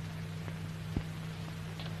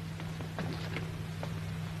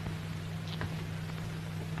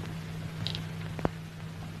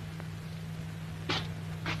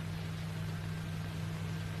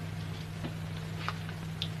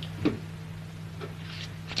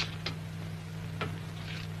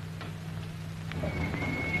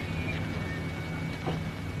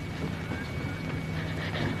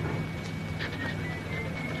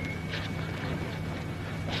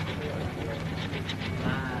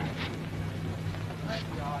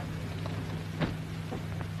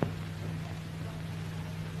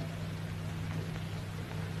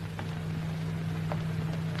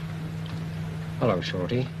 Hello,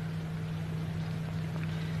 Shorty.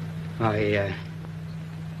 I,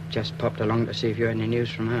 just popped along to see if you had any news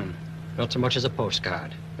from home. Not so much as a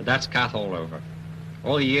postcard, but that's Kath all over.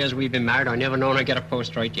 All the years we've been married, I never known her get a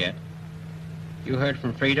post right yet. You heard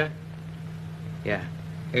from Frida? Yeah.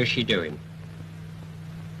 How's she doing?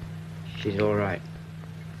 She's all right.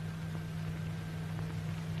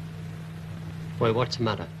 Why, what's the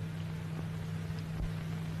matter?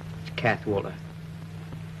 It's Kath Walter.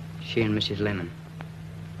 She and Mrs. Lennon.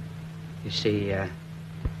 You see,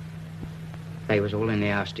 they was all in the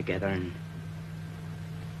house together and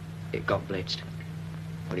it got blitzed.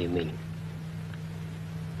 What do you mean?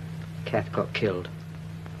 Kath got killed.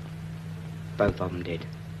 Both of them did.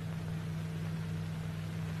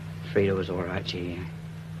 Frida was all right. She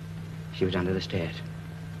was under the stairs.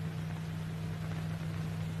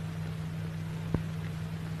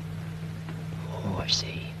 Oh, I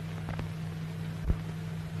see.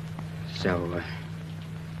 So,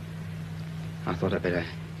 I thought I'd better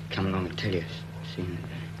come along and tell you, seeing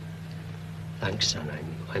that... Thanks, son.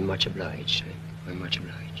 I'm much obliged. I'm much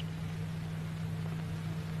obliged.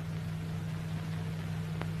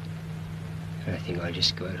 I think I'll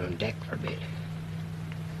just go out on deck for a bit.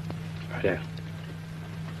 Righto.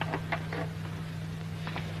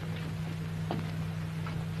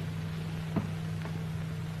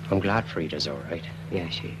 I'm glad Frida's all right. Yeah,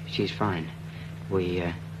 she's fine. We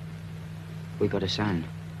got a son.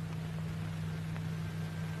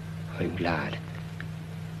 I'm glad.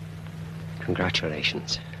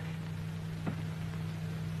 Congratulations.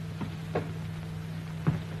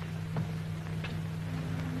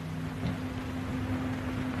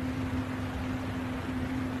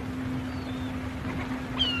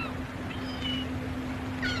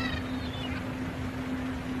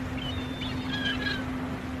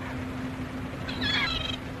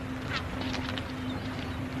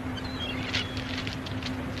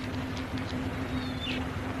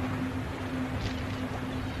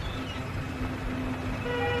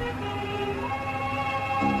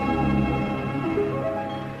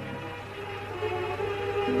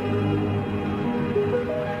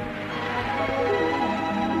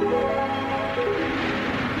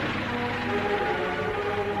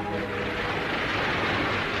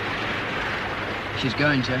 She's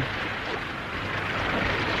going, sir.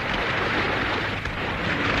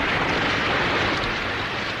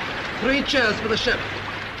 Three cheers for the ship.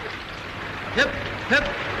 Hip, hip,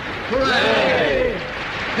 hooray!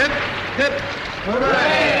 Hip, hip,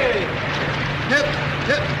 hooray! Hip,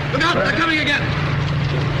 hip. Look out, they're coming again!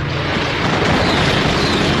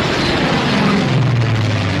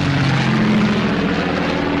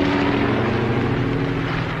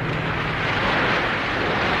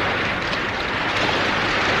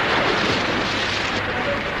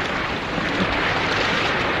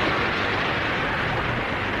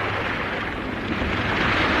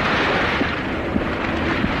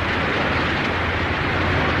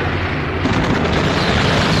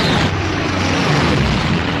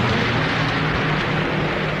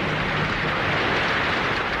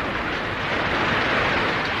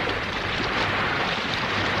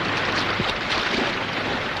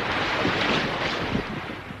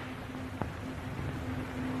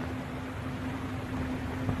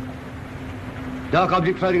 Dark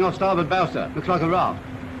object floating off starboard bow, sir. Looks like a raft.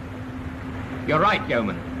 You're right,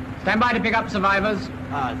 yeoman. Stand by to pick up survivors.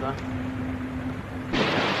 Aye, sir.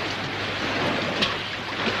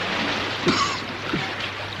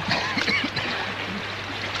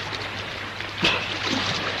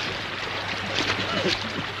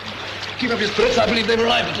 Keep up your spirits. I believe they've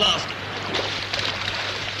arrived at last.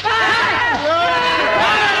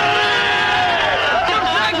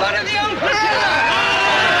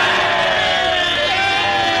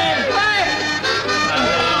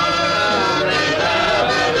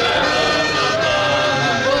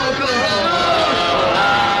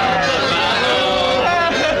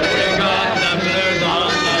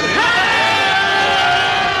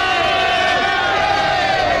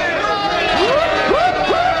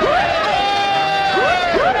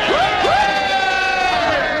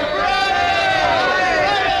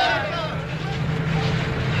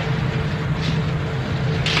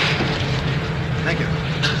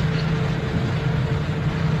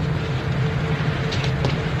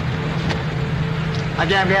 I'm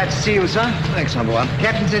damn glad to see you, sir. Thanks, number one.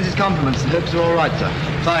 Captain sends his compliments. Hopes are all right, sir.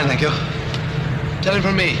 Fine, thank you. Tell him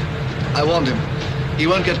from me. I warned him. He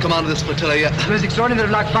won't get command of this flotilla yet. It was extraordinary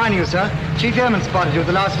luck finding you, sir. Chief Airman spotted you at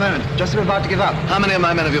the last moment, just as we were about to give up. How many of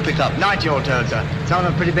my men have you picked up? 90 all told, sir. Some of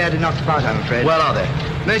them pretty badly knocked apart, I'm afraid. Where are they?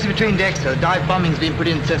 Mostly between decks, sir. Dive bombing's been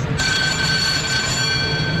pretty incessant.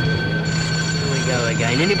 Here we go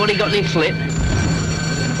again. Anybody got any flip?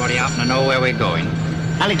 Does anybody happen to know where we're going?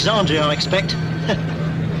 Alexandria, I expect.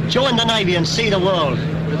 Join the Navy and see the world.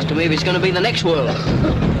 Looks to me it's going to be the next world.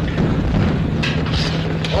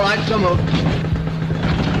 All right, so move.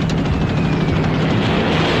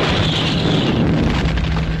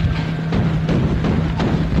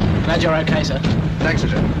 Glad you're okay, sir. Thanks, sir.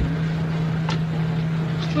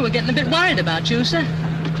 Well, we're getting a bit worried about you, sir.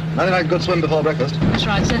 Nothing like a good swim before breakfast. That's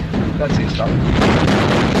right, sir. Let's see, stop.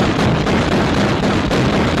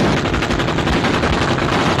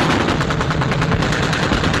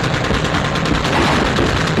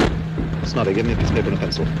 Snotty, give me a piece of paper and a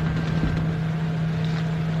pencil.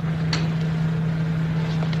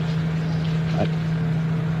 Right.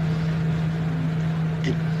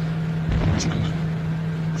 It's number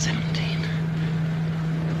 17.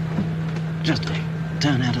 Just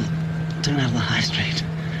turn out of the high street.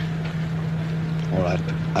 All right,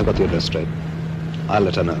 I've got the address straight. I'll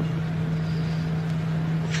let her know.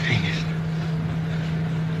 Thanks.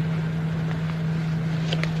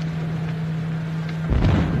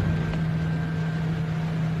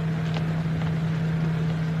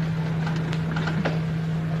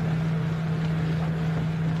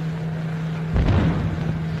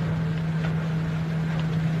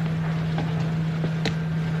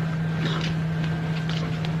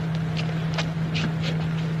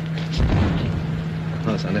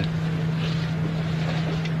 Oh, Sandy.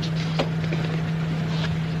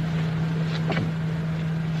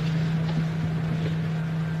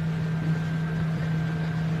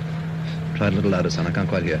 Try it a little louder, son. I can't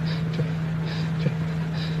quite hear.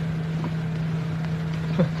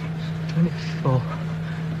 24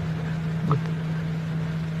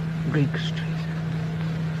 Greek Street.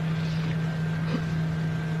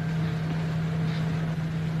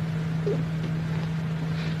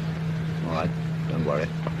 All right, don't worry.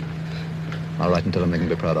 I'll write and tell them they can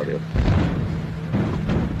be proud of you.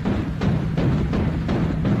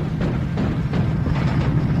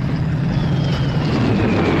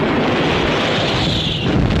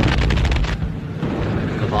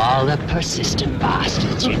 Of all the persistent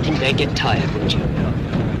bastards, you'd think they'd get tired, wouldn't you?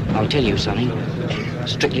 I'll tell you, Sonny,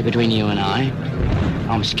 strictly between you and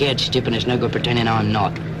I'm scared stiff and it's no good pretending I'm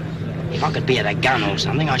not. If I could be at a gun or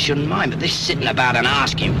something, I shouldn't mind, but this sitting about and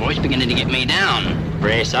asking for it's beginning to get me down.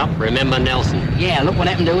 Brace up. Remember Nelson. Yeah, look what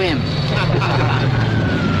happened to him.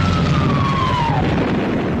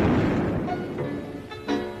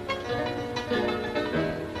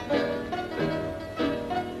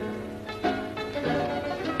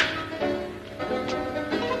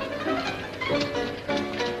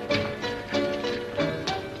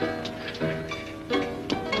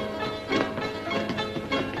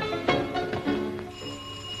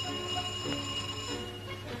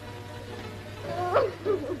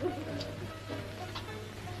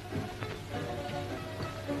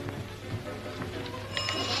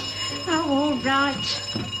 Oh, all right.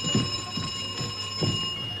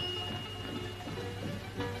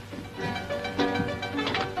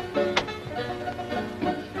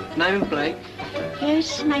 Name Blake?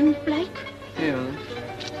 Yes, name's Blake. Yeah.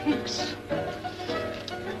 Thanks.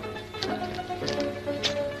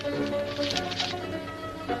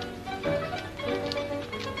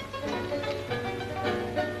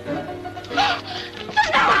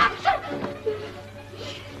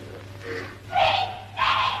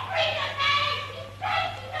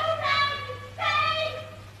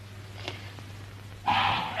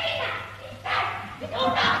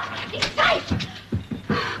 safe!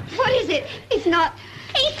 What is it? It's not...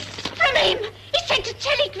 It's from him. He sent a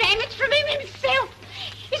telegram. It's from him himself.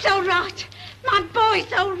 It's all right. My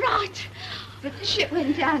boy's all right. But the ship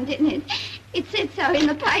went down, didn't it? It said so in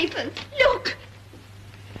the papers. Look.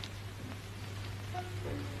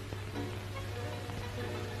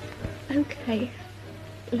 Okay,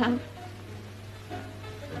 love.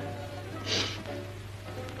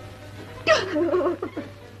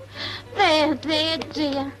 There,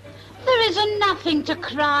 dear. There isn't nothing to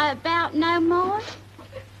cry about no more.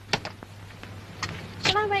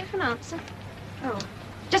 Shall I wait for an answer? Oh,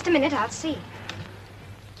 just a minute, I'll see.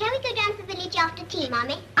 Can we go down to the village after tea,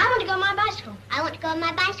 Mommy? I want to go on my bicycle. I want to go on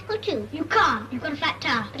my bicycle, too. You can't. You've got a flat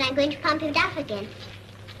tire. But I'm going to pump it up again.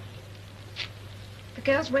 The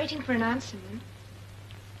girl's waiting for an answer, Mum.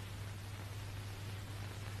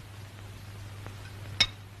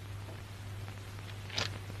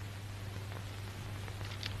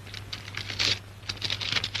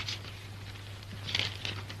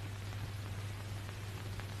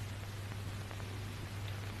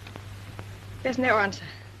 There's no answer.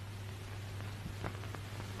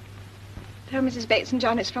 Tell Mrs. Bates and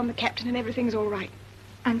John it's from the captain and everything's all right.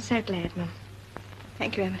 I'm so glad, Mum.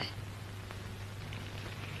 Thank you, Emily.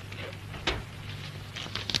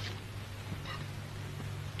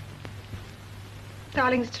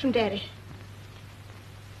 Darling, it's from Daddy.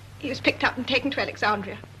 He was picked up and taken to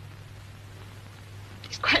Alexandria.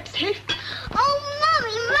 He's quite safe. Oh,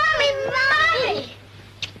 Mommy!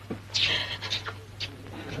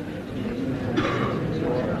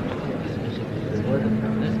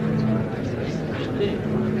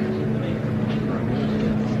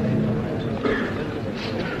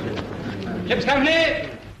 Ship's company!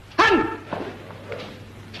 Hun!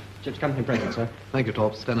 Ship's company present, sir. Thank you,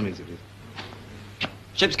 Torp. Stand them easy, please.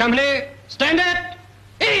 Ship's company, stand at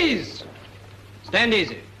ease! Stand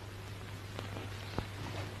easy.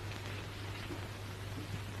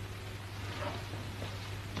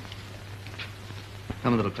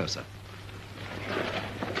 Come a little closer.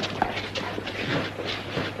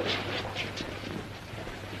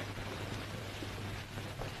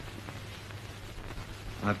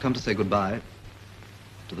 I've come to say goodbye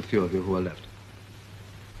to the few of you who are left.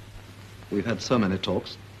 We've had so many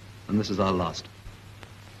talks, and this is our last.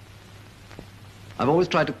 I've always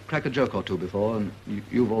tried to crack a joke or two before, and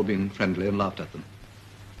you've all been friendly and laughed at them.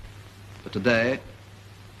 But today,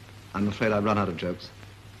 I'm afraid I've run out of jokes.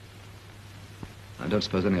 I don't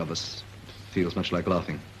suppose any of us feels much like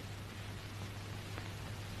laughing.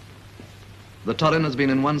 The Torrin has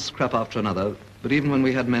been in one scrap after another, but even when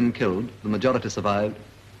we had men killed, the majority survived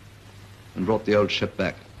and brought the old ship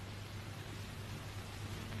back.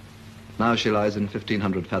 Now she lies in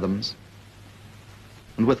 1,500 fathoms,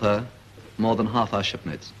 and with her, more than half our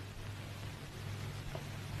shipmates.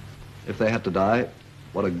 If they had to die,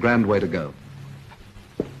 what a grand way to go.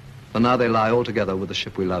 For now they lie all together with the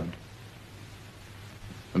ship we loved,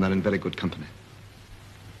 and they're in very good company.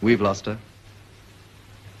 We've lost her,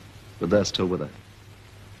 but they're still with her.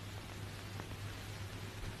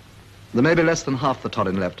 There may be less than half the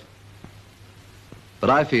Torrin left, but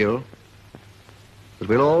I feel that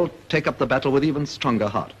we'll all take up the battle with even stronger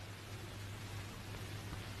heart.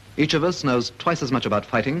 Each of us knows twice as much about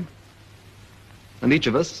fighting, and each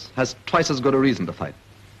of us has twice as good a reason to fight.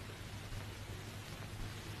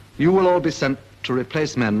 You will all be sent to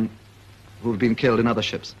replace men who've been killed in other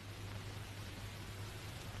ships.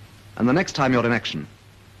 And the next time you're in action,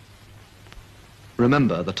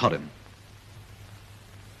 remember the Torrin.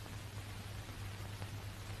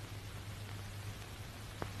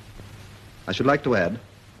 I should like to add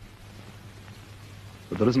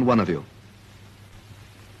that there isn't one of you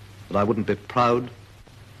that I wouldn't be proud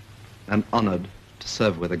and honored to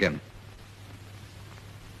serve with again.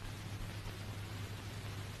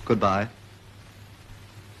 Goodbye.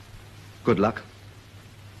 Good luck.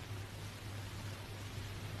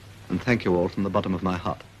 And thank you all from the bottom of my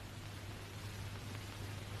heart.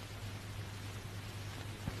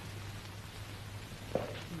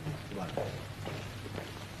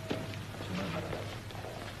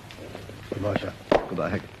 Goodbye, sir. Goodbye,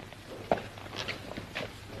 Hank.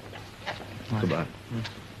 Goodbye.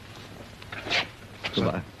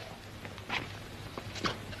 Goodbye.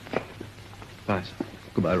 Bye, sir.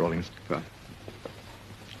 Goodbye, Rawlings. Goodbye.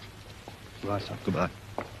 Goodbye, sir. Goodbye.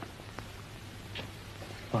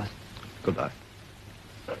 Bye. Goodbye.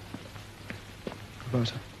 Goodbye,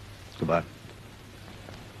 sir. Goodbye.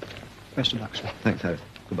 Best of luck, sir. Thanks, Harry.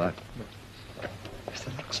 Goodbye. Best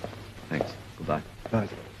of luck, sir. Thanks. Goodbye. Bye.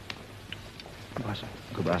 Goodbye, sir.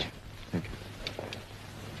 Goodbye. Thank you.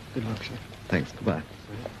 Good luck, sir. Thanks. Goodbye.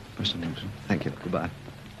 Best of luck, sir. Thank you. Goodbye.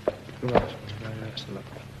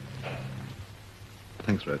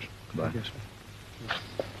 Thanks, Reg. Goodbye. Yes, sir.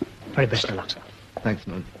 Very best of luck, sir. Thanks,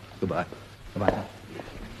 Noel. Goodbye. Goodbye, sir.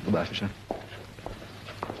 Goodbye, Fisher.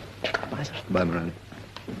 Goodbye, sir. Goodbye, Moran.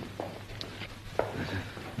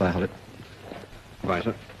 Bye, Holly. Goodbye,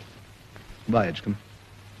 sir. Bye, Edgecombe.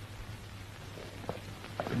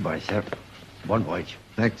 Goodbye, sir. Bon voyage.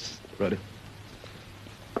 Thanks, Roddy.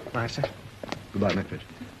 Bye, sir. Goodbye, Macbridge.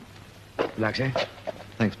 Good luck, sir.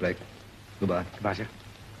 Thanks, Blake. Goodbye. Goodbye, sir.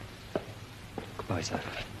 Goodbye, sir.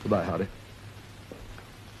 Goodbye, Hardy.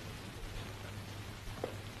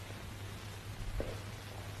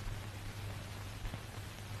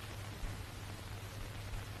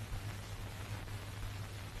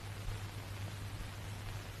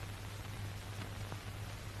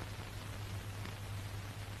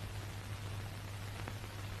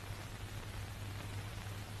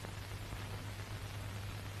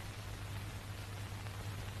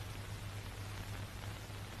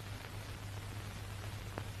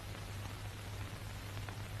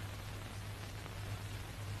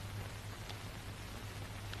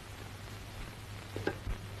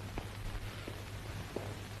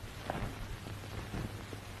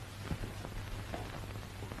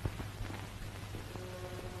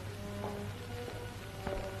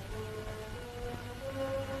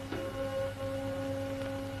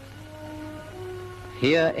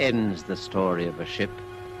 Here ends the story of a ship,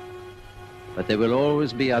 but there will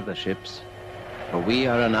always be other ships, for we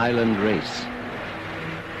are an island race.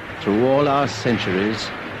 Through all our centuries,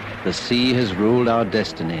 the sea has ruled our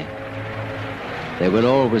destiny. There will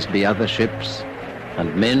always be other ships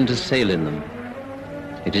and men to sail in them.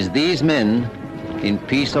 It is these men, in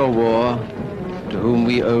peace or war, to whom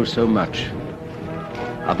we owe so much.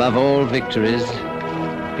 Above all victories,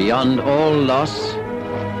 beyond all loss,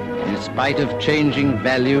 in spite of changing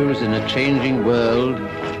values in a changing world,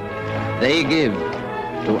 they give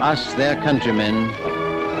to us, their countrymen,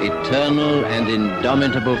 eternal and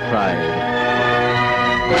indomitable pride.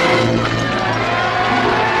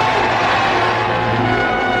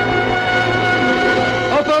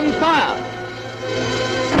 Open fire!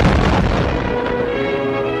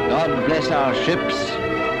 God bless our ships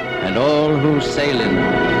and all who sail in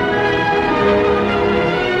them.